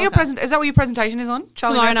Manson Is that orca. is that what your presentation is on?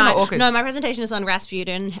 Charlie Tomorrow Manson night. or orcas? No, my presentation is on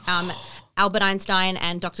Rasputin, Albert Einstein,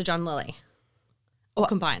 and Dr. John Lilly. All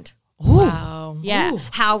combined. Wow. Yeah.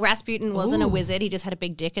 How Rasputin wasn't a wizard. He just had a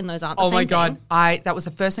big dick, and those aren't the Oh same my God. thing. That was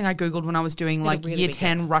the first thing I Googled when I was doing like really year big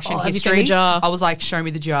 10 Russian have you history. seen the jar? I was like, show me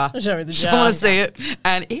the jar. Show me the I jar. want to see it.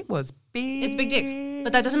 And it was big. It's a big dick.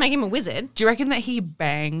 But that doesn't make him a wizard. Do you reckon that he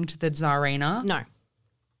banged the Tsarina? No.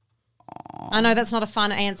 I know that's not a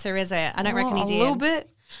fun answer, is it? I don't reckon he A did. little bit?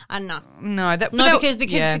 No. No.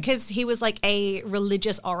 Because he was like a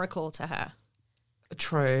religious oracle to her.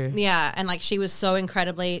 True. Yeah, and like she was so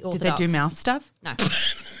incredibly orthodox. Did they do mouth stuff? No.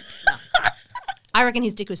 I reckon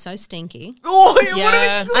his dick was so stinky. Oh, Yeah.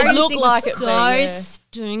 I reckon It his looked dick like was it so being, yeah.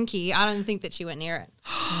 stinky. I don't think that she went near it.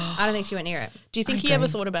 I don't think she went near it. Do you think he ever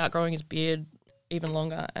thought about growing his beard even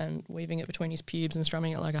longer and weaving it between his pubes and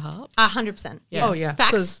strumming it like a harp? 100%. Yes. Oh, yeah.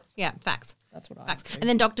 Facts. 'Cause Yeah, facts. That's what I Facts. would do. And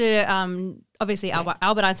then Dr. Obviously Albert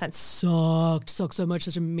Einstein sucked so much,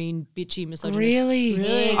 such a mean, bitchy misogynist. Really?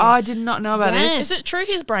 Really? Oh, I did not know about Yes. this. Is it true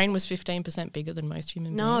his brain was 15% bigger than most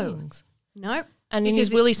human No. beings? No. And in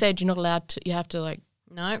his will, he said, you're not allowed to, you have to like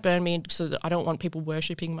No. burn me so that I don't want people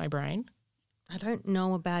worshipping my brain. I don't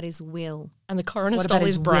know about his will. And the coroner What stole about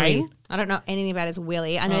his his brain. willy? I don't know anything about his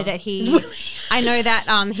willy. I know that he. I know that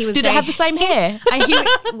he was. Did it have the same hair?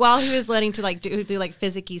 While he was learning to like do like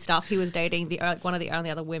physicky stuff, he was dating one of the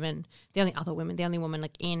only woman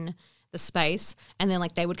like in the space, and then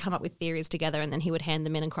like they would come up with theories together, and then he would hand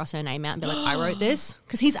them in and cross her name out and be like, I wrote this,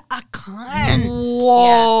 because he's a cunt.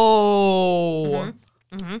 Whoa.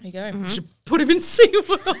 There you go. Should put him in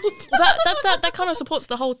SeaWorld. That kind of supports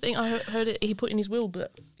the whole thing. I heard it, he put in his will,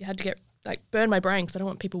 but you had to get burn my brain because I don't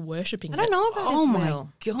want people worshipping. I don't know about Oh his my will.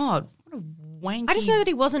 God. What a wanky. I just know that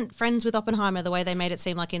he wasn't friends with Oppenheimer the way they made it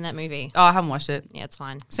seem like in that movie. Oh, I haven't watched it. Yeah, it's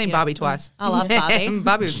fine. Seen Yeah. Barbie twice. I love Barbie.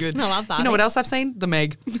 Barbie was good. I love Barbie. You know what else I've seen? The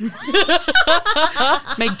Meg.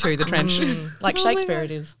 Meg 2, The Trench. Like Shakespeare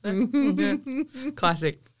it is.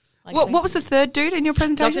 Classic. Like What was the third dude in your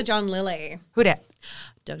presentation? Dr. John Lilly. Who dat?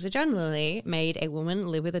 Dr. John Lilly made a woman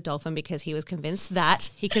live with a dolphin because he was convinced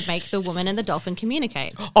that he could make the woman and the dolphin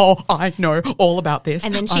communicate. Oh, I know all about this.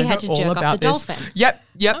 And then she had to jerk off the dolphin.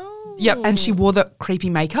 Yep. And she wore the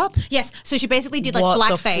creepy makeup. Yes, so she basically did like What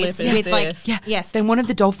the blackface flip is with like this? Yeah. yes. They wanted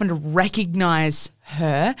the dolphin to recognize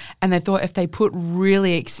her, and they thought if they put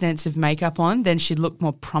really extensive makeup on, then she'd look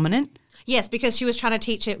more prominent. Yes, because she was trying to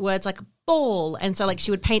teach it words like ball, and so like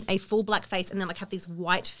she would paint a full black face and then like have these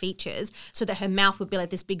white features so that her mouth would be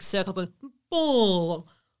like this big circle of ball,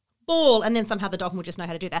 and then somehow the dolphin would just know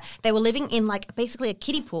how to do that. They were living in like basically a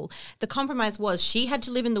kiddie pool. The compromise was she had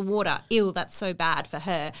to live in the water. Ew, that's so bad for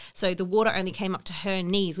her. So the water only came up to her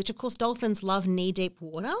knees, which of course dolphins love knee-deep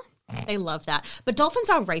water. They love that. But dolphins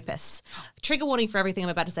are rapists. Trigger warning for everything I'm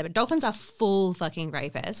about to say, but dolphins are full fucking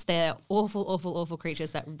rapists. They're awful, awful, awful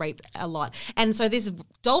creatures that rape a lot. And so this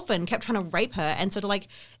dolphin kept trying to rape her, and sort of like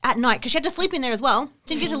at night, because she had to sleep in there as well.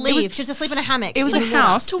 She didn't get to leave. She had to sleep in a hammock. It was a in the water.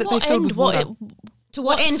 house To that what they filled end? with water. To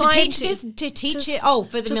what What end? To teach scienti- this? To teach to it? s- Oh,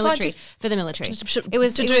 for the to military. scienti- For the military. to It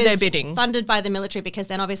was do it their was bidding. Funded by the military, because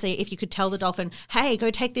then obviously if you could tell the dolphin, hey, go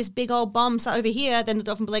take this big old bomb over here, then the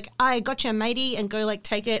dolphin would be like, I gotcha, matey, and go like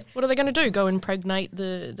take it. What are they going to do? Go impregnate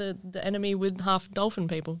the enemy with half dolphin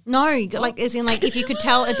people? No, like as in like if you could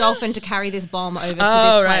tell a dolphin to carry this bomb over to this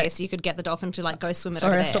Oh, right. place, you could get the dolphin to like go swim it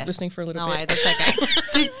Sorry, over I there. stopped listening for a little No, bit. that's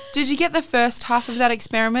okay. Did you get the first half of that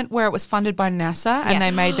experiment where it was funded by NASA and Yes.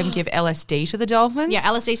 they made them give LSD to the dolphins? Yeah,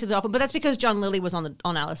 LSD to the dolphin, but that's because John Lilly was on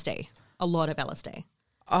LSD. A lot of LSD.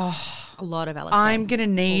 Oh, a lot of LSD. I'm gonna all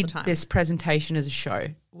need the time. this presentation as a show.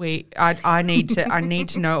 I need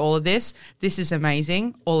to know all of this. This is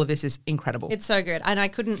amazing. All of this is incredible. It's so good, and I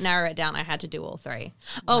couldn't narrow it down. I had to do all three.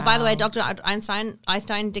 Oh, by the way, Dr. Einstein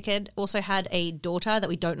dickhead, also had a daughter that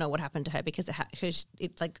we don't know what happened to her because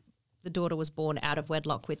it's like the daughter was born out of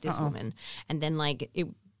wedlock with this woman, and then like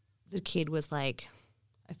the kid was like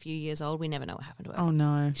a few years old. We never know what happened to her. Oh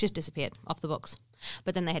no. She just disappeared off the books.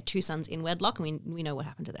 But then they had 2 sons in wedlock, and we know what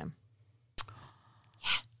happened to them. Yeah,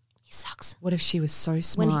 he sucks. What if she was so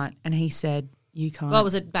smart and he said you can't? Well, it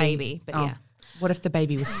was a baby, but yeah. What if the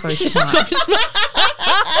baby was so smart?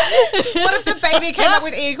 What if the baby came up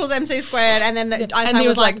with E = MC squared, and then Einstein he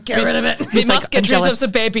was was like, like, get rid of it. We must get rid of jealous. the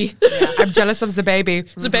baby. I'm jealous of the baby.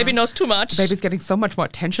 The baby knows too much. The baby's getting so much more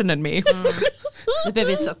attention than me. The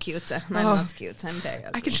baby's so cute. I'm not cute. I'm very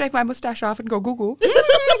ugly. I can shave my mustache off and go Google.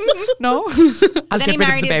 No, I'll Then get he rid of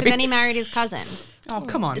married the baby. then he married his cousin, Oh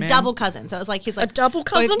come on, a man. double cousin. So it was like he's like A double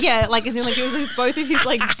cousin? both, yeah, like as in like it was both of his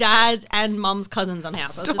like dad and mum's cousins on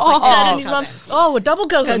house. So it's just Stop. like Dad and his cousin. mum. Oh, a double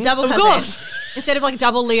cousin. A double of cousin. course. Instead of like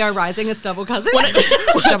double Leo rising, it's double cousin.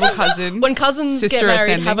 double cousin. When cousins Sister get married,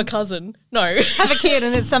 ascending. have a cousin. No. Have a kid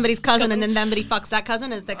and it's somebody's cousin, and then somebody fucks that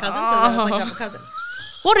cousin as their cousin. So then it's like double cousin.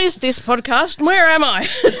 What is this podcast? Where am I?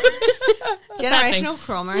 Generational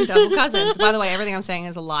trauma and double cousins. By the way, everything I'm saying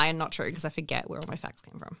is a lie and not true because I forget where all my facts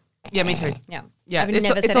came from. Yeah, me too. Yeah. Yeah, I've it's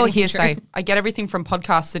never it's said all anything hearsay. true. I get everything from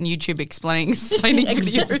podcasts and YouTube explaining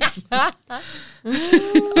videos.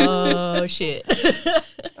 Oh, shit.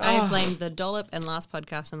 I blamed the dollop and last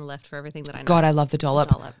podcast on the left for everything that I know. God, I love the dollop.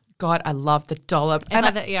 Dollop. God, I love the dollop. And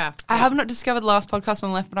And yeah. I have not discovered the last podcast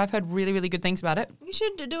on the left, but I've heard really, really good things about it. You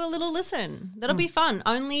should do a little listen. That'll be fun.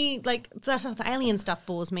 Only like the alien stuff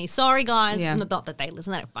bores me. Sorry, guys. Yeah. Not that they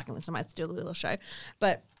listen. They don't fucking listen. I might do a little show.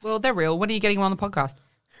 But Well, they're real. When are you getting them on the podcast?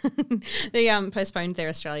 they postponed their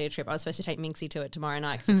Australia trip. I was supposed to take Minxie to it tomorrow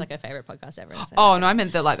night because it's like her favourite podcast ever. So- Oh, no, I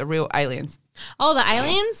meant the real aliens. Oh, the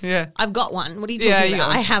aliens? Yeah. I've got one. What are you talking Yeah, you about? got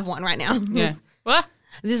one. I have one right now. Yeah. What?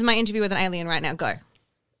 This is my interview with an alien right now. Go.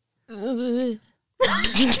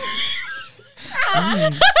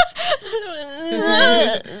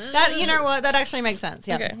 That, you know what? That actually makes sense.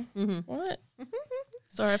 Yeah. Okay. What?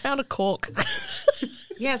 Sorry, I found a cork.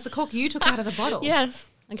 Yeah, it's the cork you took out of the bottle.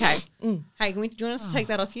 Yes. Okay. Hey, do you want us to take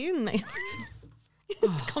that off you and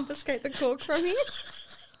confiscate the cork from you?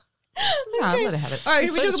 No, let her have it. All right,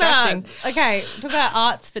 It's we so talk about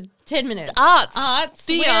arts for 10 minutes. Arts.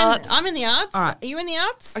 The The arts. I'm in the arts. All right. Are you in the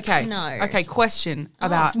arts? Okay. No. Okay. Question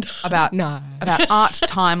about No. about art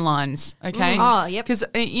timelines. Okay. Oh, yep. Because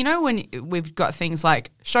you know when we've got things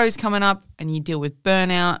like shows coming up and you deal with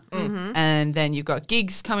burnout, and then you've got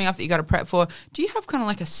gigs coming up that you got to prep for. Do you have kind of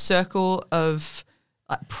like a circle of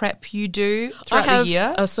like prep you do throughout I have the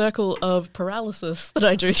year? a circle of paralysis that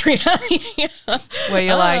I do throughout the year. Where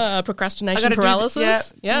you're like, procrastination I gotta do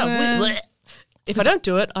paralysis. yeah. Bleh. If I don't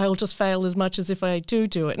do it, I'll just fail as much as if I do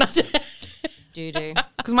it. Do.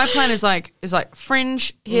 Because my plan is like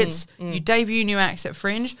Fringe hits, you debut new acts at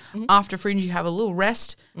Fringe. After Fringe, you have a little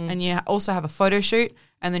rest, and you also have a photo shoot,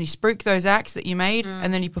 and then you spruik those acts that you made,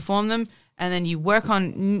 and then you perform them, and then you work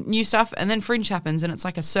on new stuff, and then Fringe happens, and it's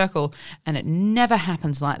like a circle, and it never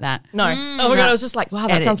happens like that. No. Oh my God, I was just like, wow,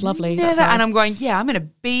 that And sounds it lovely. never- That's nice. And I'm going, yeah, I'm going to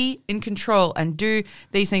be in control and do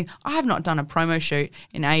these things. I have not done a promo shoot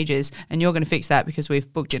in ages, and you're going to fix that because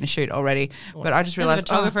we've booked in a shoot already. But I just There's a realized,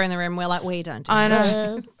 photographer in the room. We're like, we don't do I that.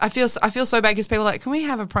 know. I feel so bad because people are like, can we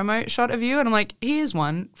have a promo shot of you? And I'm like, here's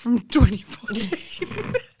one from 2014.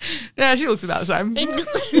 Yeah, she looks about the same.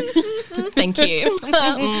 Thank you.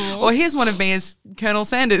 Or here's one of me as Colonel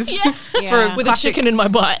Sanders Yeah. With a chicken in my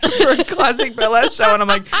butt. for a classic burlesque show. And I'm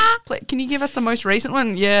like, can you give us the most recent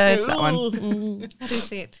one? Yeah, it's that one. That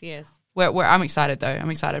is it, yes. Where I'm excited though. I'm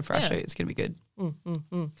excited for our shoot. It's going to be good.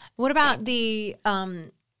 What about the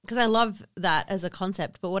because I love that as a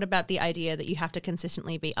concept, but what about the idea that you have to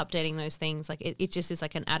consistently be updating those things? Like it just is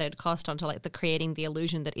like an added cost onto like the creating the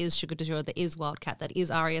illusion that is Sugar du Jour, that is Wildcat, that is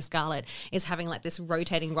Aria Scarlet, is having like this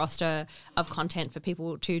rotating roster of content for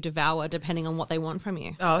people to devour depending on what they want from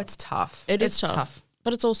you. Oh, it's tough. It's tough.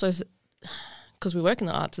 But it's also, because we work in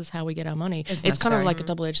the arts, is how we get our money. It's kind necessary. of like a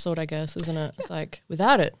double-edged sword, I guess, isn't it? It's like,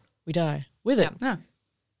 without it, we die. With it, No.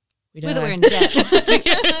 we die. With it, we're in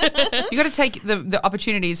debt. You got to take the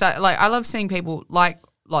opportunities. I love seeing people like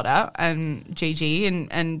Lotta and Gigi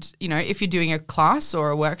and you know, if you're doing a class or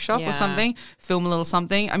a workshop Yeah. or something, film a little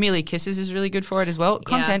something. Amelia Kisses is really good for it as well.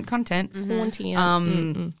 Content.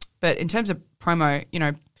 But in terms of promo, you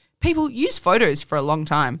know, people use photos for a long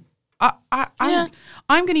time. I'm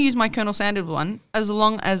going to use my Colonel Sanders one as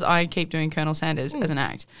long as I keep doing Colonel Sanders as an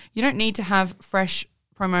act. You don't need to have fresh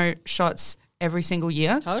promo shots every single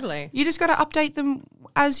year. Totally. You just got to update them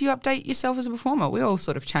as you update yourself as a performer. We all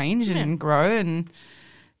sort of change and grow and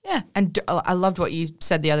And I loved what you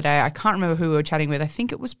said the other day. I can't remember who we were chatting with. I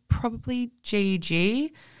think it was probably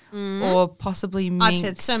Gigi or possibly Minxie. I've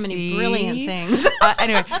said so many brilliant things.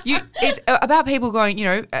 Anyway, it's about people going, you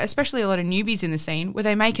know, especially a lot of newbies in the scene where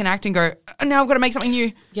they make an act and go, now I've got to make something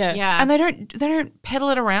new. Yeah. And they don't peddle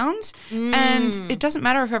it around. And it doesn't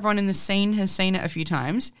matter if everyone in the scene has seen it a few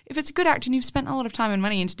times. If it's a good act and you've spent a lot of time and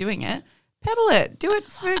money into doing it, peddle it. Do it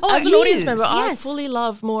for As an years. audience member, I Yes. fully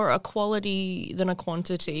love more a quality than a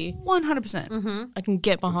quantity. 100%. I can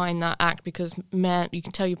get behind that act because, man, you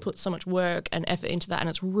can tell you put so much work and effort into that, and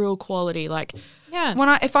it's real quality. Like, Yeah. When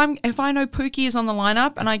if I know Pookie is on the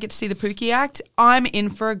lineup and I get to see the Pookie act, I'm in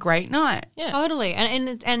for a great night. yeah, Totally.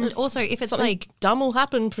 And also if it's something like dumb will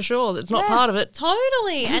happen for sure. It's not part of it.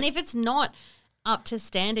 Totally. And if it's not up to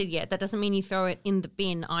standard yet, that doesn't mean you throw it in the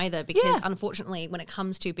bin either, because unfortunately when it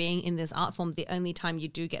comes to being in this art form, the only time you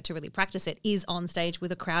do get to really practice it is on stage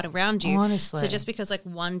with a crowd around you. Honestly. So just because like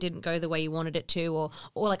one didn't go the way you wanted it to,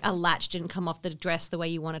 or like a latch didn't come off the dress the way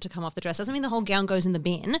you wanted to come off the dress, doesn't mean the whole gown goes in the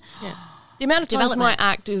bin. Yeah. The amount of times my Development.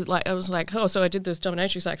 act is like, I was like, oh, so I did this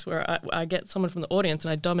dominatrix act where I get someone from the audience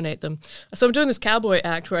and I dominate them. So I'm doing this cowboy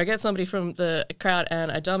act where I get somebody from the crowd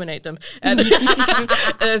and I dominate them. And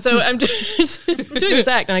so I'm doing this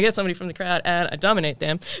act and I get somebody from the crowd and I dominate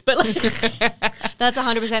them. But like, That's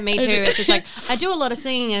 100% me too. It's just like I do a lot of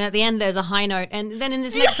singing and at the end there's a high note, and then in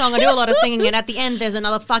this next song I do a lot of singing and at the end there's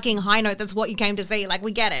another fucking high note. That's what you came to see. Like,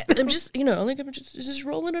 we get it. I'm just, I'm just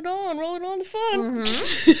rolling it on the fun.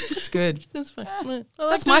 It's good. That's fine.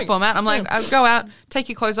 That's my format. I'm like, go out, take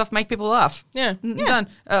your clothes off, make people laugh. Yeah. Done.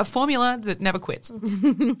 A formula that never quits.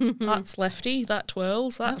 That's lefty, that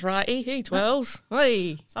twirls, that's righty, he twirls.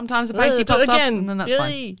 Hey. Sometimes the pasty pops up again. and then that's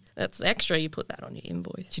fine. Yay. That's extra, you put that on your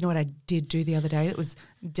invoice. Do you know what I did do the other day that was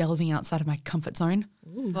delving outside of my comfort zone? I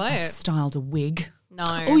What? styled a wig. No.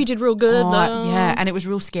 Oh, you did real good. Oh, though. yeah, and it was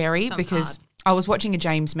real scary Sounds because hard. I was watching a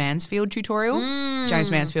James Mansfield tutorial.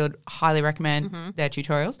 James Mansfield, highly recommend their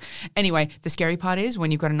tutorials. Anyway, the scary part is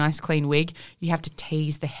when you've got a nice clean wig, you have to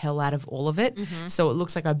tease the hell out of all of it. So it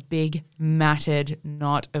looks like a big matted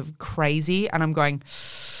knot of crazy. And I'm going,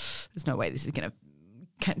 there's no way this is going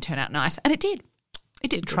to turn out nice. And it did.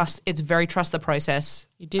 It's very trust the process.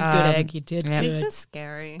 You did good, Egg. You did yeah. good. Wigs are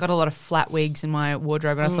scary. Got a lot of flat wigs in my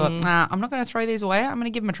wardrobe, and I thought, nah, I'm not going to throw these away. I'm going to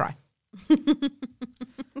give them a try.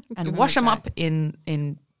 And wash them up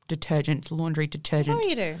in detergent, laundry detergent. What do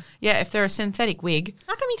you do? Yeah, if they're a synthetic wig,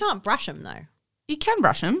 How come you can't brush them though? you can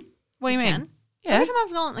brush them. What do you mean? Can? Yeah. Every time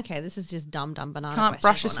I've gone, okay, this is just dumb banana. Can't question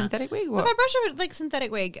brush a corner. synthetic wig? If What? I brush a like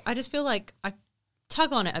synthetic wig, I just feel like I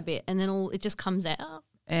tug on it a bit and then it just comes out.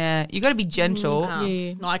 You got to be gentle.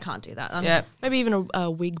 Yeah. No, I can't do that. Yeah. Maybe even a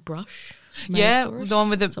wig brush. made Yeah, for it. the one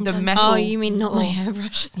with the Sometimes. metal. Oh, you mean not my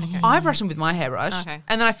hairbrush? I brush them with my hairbrush. Okay.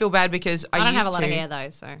 And then I feel bad because I I don't used have a lot to, of hair though,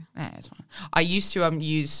 so Yeah, it's fine. I used to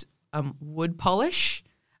use wood polish.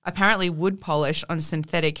 Apparently, wood polish on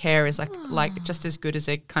synthetic hair is like just as good as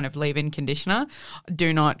a kind of leave-in conditioner.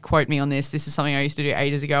 Do not quote me on this. This is something I used to do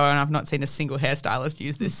ages ago, and I've not seen a single hairstylist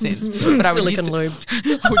use this since. But I would use Silicon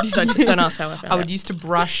to, lube. Don't ask how I found I out. would used to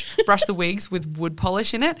brush the wigs with wood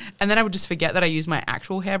polish in it, and then I would just forget that I used my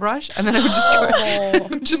actual hairbrush, and then I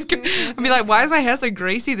would just go, I'd be like, "Why is my hair so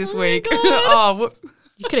greasy this week?" Oh, whoops.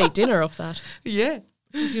 You could eat dinner off that. Yeah.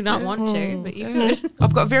 you do not want to, but you could.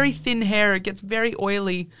 I've got very thin hair. It gets very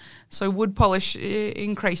oily. So wood polish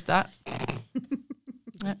increased that.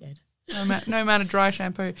 Yeah. No amount of dry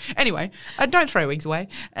shampoo. Anyway, don't throw wigs away.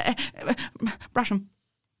 Brush them.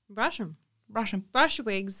 Brush them. Brush them. Brush your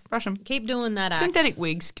wigs. Brush them. Keep doing that. Act. Synthetic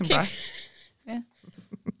wigs can brush. Yeah.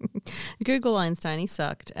 Google Einstein, he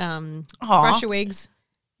sucked. Brush your wigs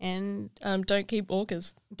and Don't keep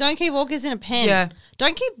orcas. don't keep orcas in a pen. Yeah.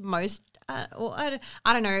 Don't keep most. Or I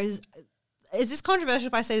don't know. Is this controversial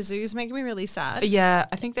if I say zoos make me really sad? Yeah,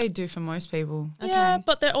 I think they do for most people. Yeah,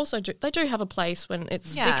 but they also they do have a place when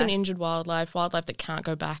it's Yeah. sick and injured wildlife that can't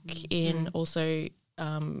go back in. Also,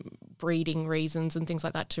 breeding reasons and things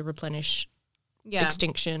like that to replenish Yeah.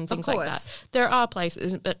 extinction, Of things like course. that. There are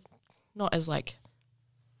places, but not as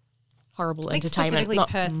horrible Like entertainment. specifically Not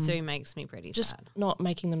Perth Zoo makes me pretty just sad. not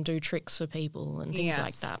making them do tricks for people and things like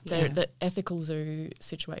Yes, that. yeah. The ethical zoo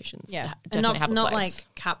situations. Yeah, and definitely have a not place. like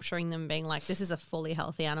capturing them being like, this is a fully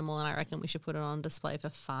healthy animal and I reckon we should put it on display for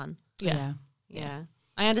fun. Yeah. Yeah.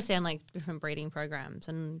 I understand like different breeding programs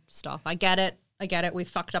and stuff. I get it. We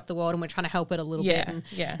fucked up the world and we're trying to help it a little Yeah, bit. And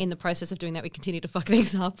yeah. in the process of doing that, we continue to fuck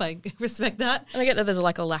things up. I respect that. And I get that there's a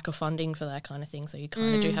lack of funding for that kind of thing, so you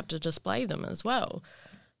kind of do have to display them as well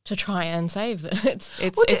to try and save them.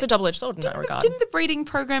 It's a double-edged sword in that regard. Didn't the breeding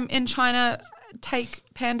program in China take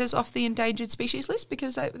pandas off the endangered species list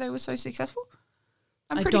because they were so successful?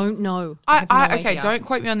 I don't know. have no Okay, idea. don't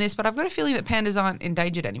quote me on this, but I've got a feeling that pandas aren't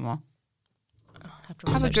endangered anymore.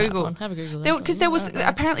 Have a Google. Have a Google. Because there was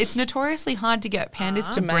apparently it's notoriously hard to get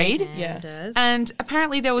pandas to breed, Pandas. and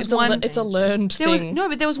apparently there was It's one. it's a learned there was thing. no,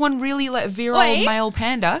 but there was one really virile Wait. male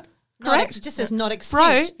panda. Not Correct? it just says not Bro,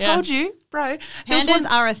 extinct. told you, bro. There was Pandas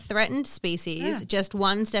one- are a threatened species, Yeah. just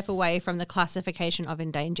one step away from the classification of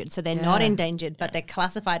endangered. So they're not Yeah. endangered, but they're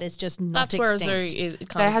classified as just not That's where a extinct. zoo is.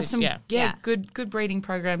 They had some Yeah. good breeding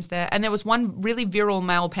programs there, and there was one really virile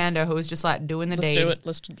male panda who was just like doing the Let's deed. do it.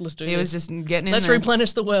 Let's do He this. was just getting in Let's there.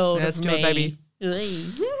 replenish the world. Yeah, let's of do it, me. baby. Ugh.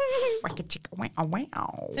 Wacka chicka wow,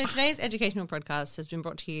 wow. So today's educational podcast has been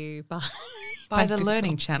brought to you By the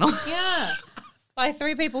Learning Channel. yeah, by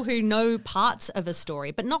three people who know parts of a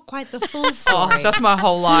story, but not quite the full story. Oh, that's my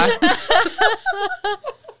whole life.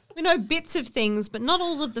 We know bits of things, but not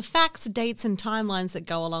all of the facts, dates, and timelines that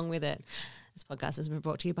go along with it. This podcast has been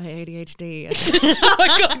brought to you by ADHD. Oh my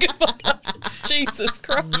god! Good podcast. Jesus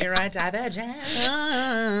Christ!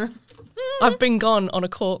 Ah. I've been gone on a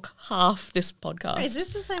cork half this podcast. Is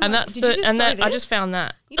this the same And one? that's Did you just and throw that I this? just found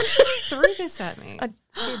that. You just threw this at me.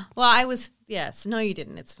 Well, I was, yes. No, you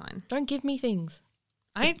didn't. It's fine. Don't give me things.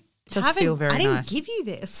 I does haven't, feel very I didn't nice. give you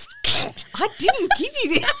this. I didn't give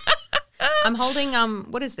you this. I'm holding,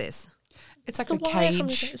 what is this? It's like The a wire from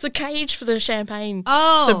the- cage. it's a cage for the champagne.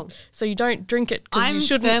 Oh. so you don't drink it because I'm you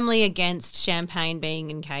shouldn't. firmly against champagne being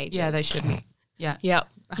in cages. Yeah, they shouldn't. Yeah. Yep.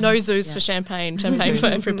 No zoos for champagne. Champagne for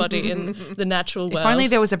everybody in the natural world. If only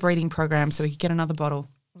there was a breeding program so we could get another bottle.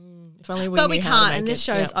 If only we But knew we how to can't, make and this it.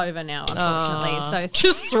 show's Yep. over now, unfortunately. So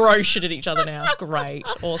Just throw shit at each other now. Great.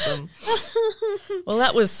 Awesome. Well,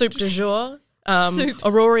 that was soup du jour.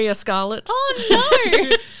 Auroria Scarlet. oh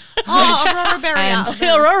no! Oh, Aurora Borealis.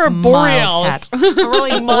 Aurora Borealis.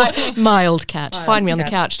 Really Mild cat. Find me on the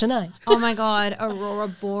couch tonight. Oh my God, Aurora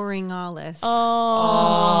Borealis.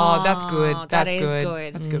 Oh, that's good. that That's is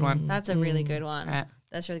good. That's a good one. That's a really good one. Right.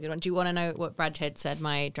 That's a really good one. Do you want to know what Brad Ted said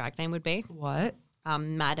my drag name would be? What?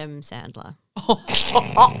 Madam Sandler.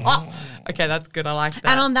 Okay, that's good. I like that.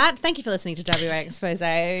 And on that, thank you for listening to WA Expose,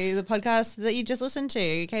 the podcast that you just listened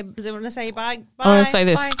to. Okay, does anyone want to say bye? Bye. I want to say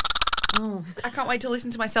this. Bye. Oh. I can't wait to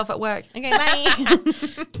listen to myself at work. Okay,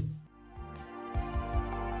 bye.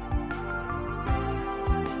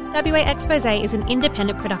 WA Expose is an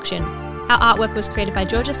independent production. Our artwork was created by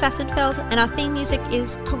Georgia Sassenfeld, and our theme music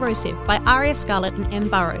is Corrosive by Aria Scarlett and M.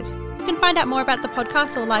 Burrows. You can find out more about the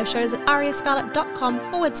podcast or live shows at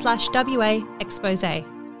ariascarlett.com/WA Expose.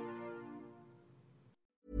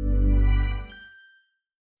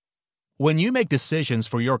 When you make decisions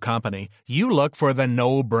for your company, you look for the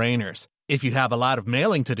no-brainers. If you have a lot of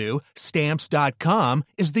mailing to do, Stamps.com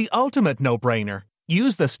is the ultimate no-brainer.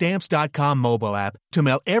 Use the Stamps.com mobile app to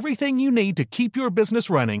mail everything you need to keep your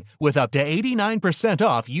business running with up to 89%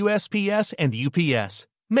 off USPS and UPS.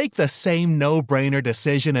 Make the same no-brainer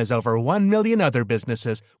decision as over 1 million other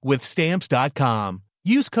businesses with Stamps.com.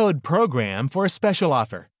 Use code PROGRAM for a special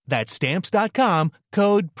offer. That's Stamps.com,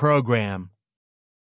 code PROGRAM.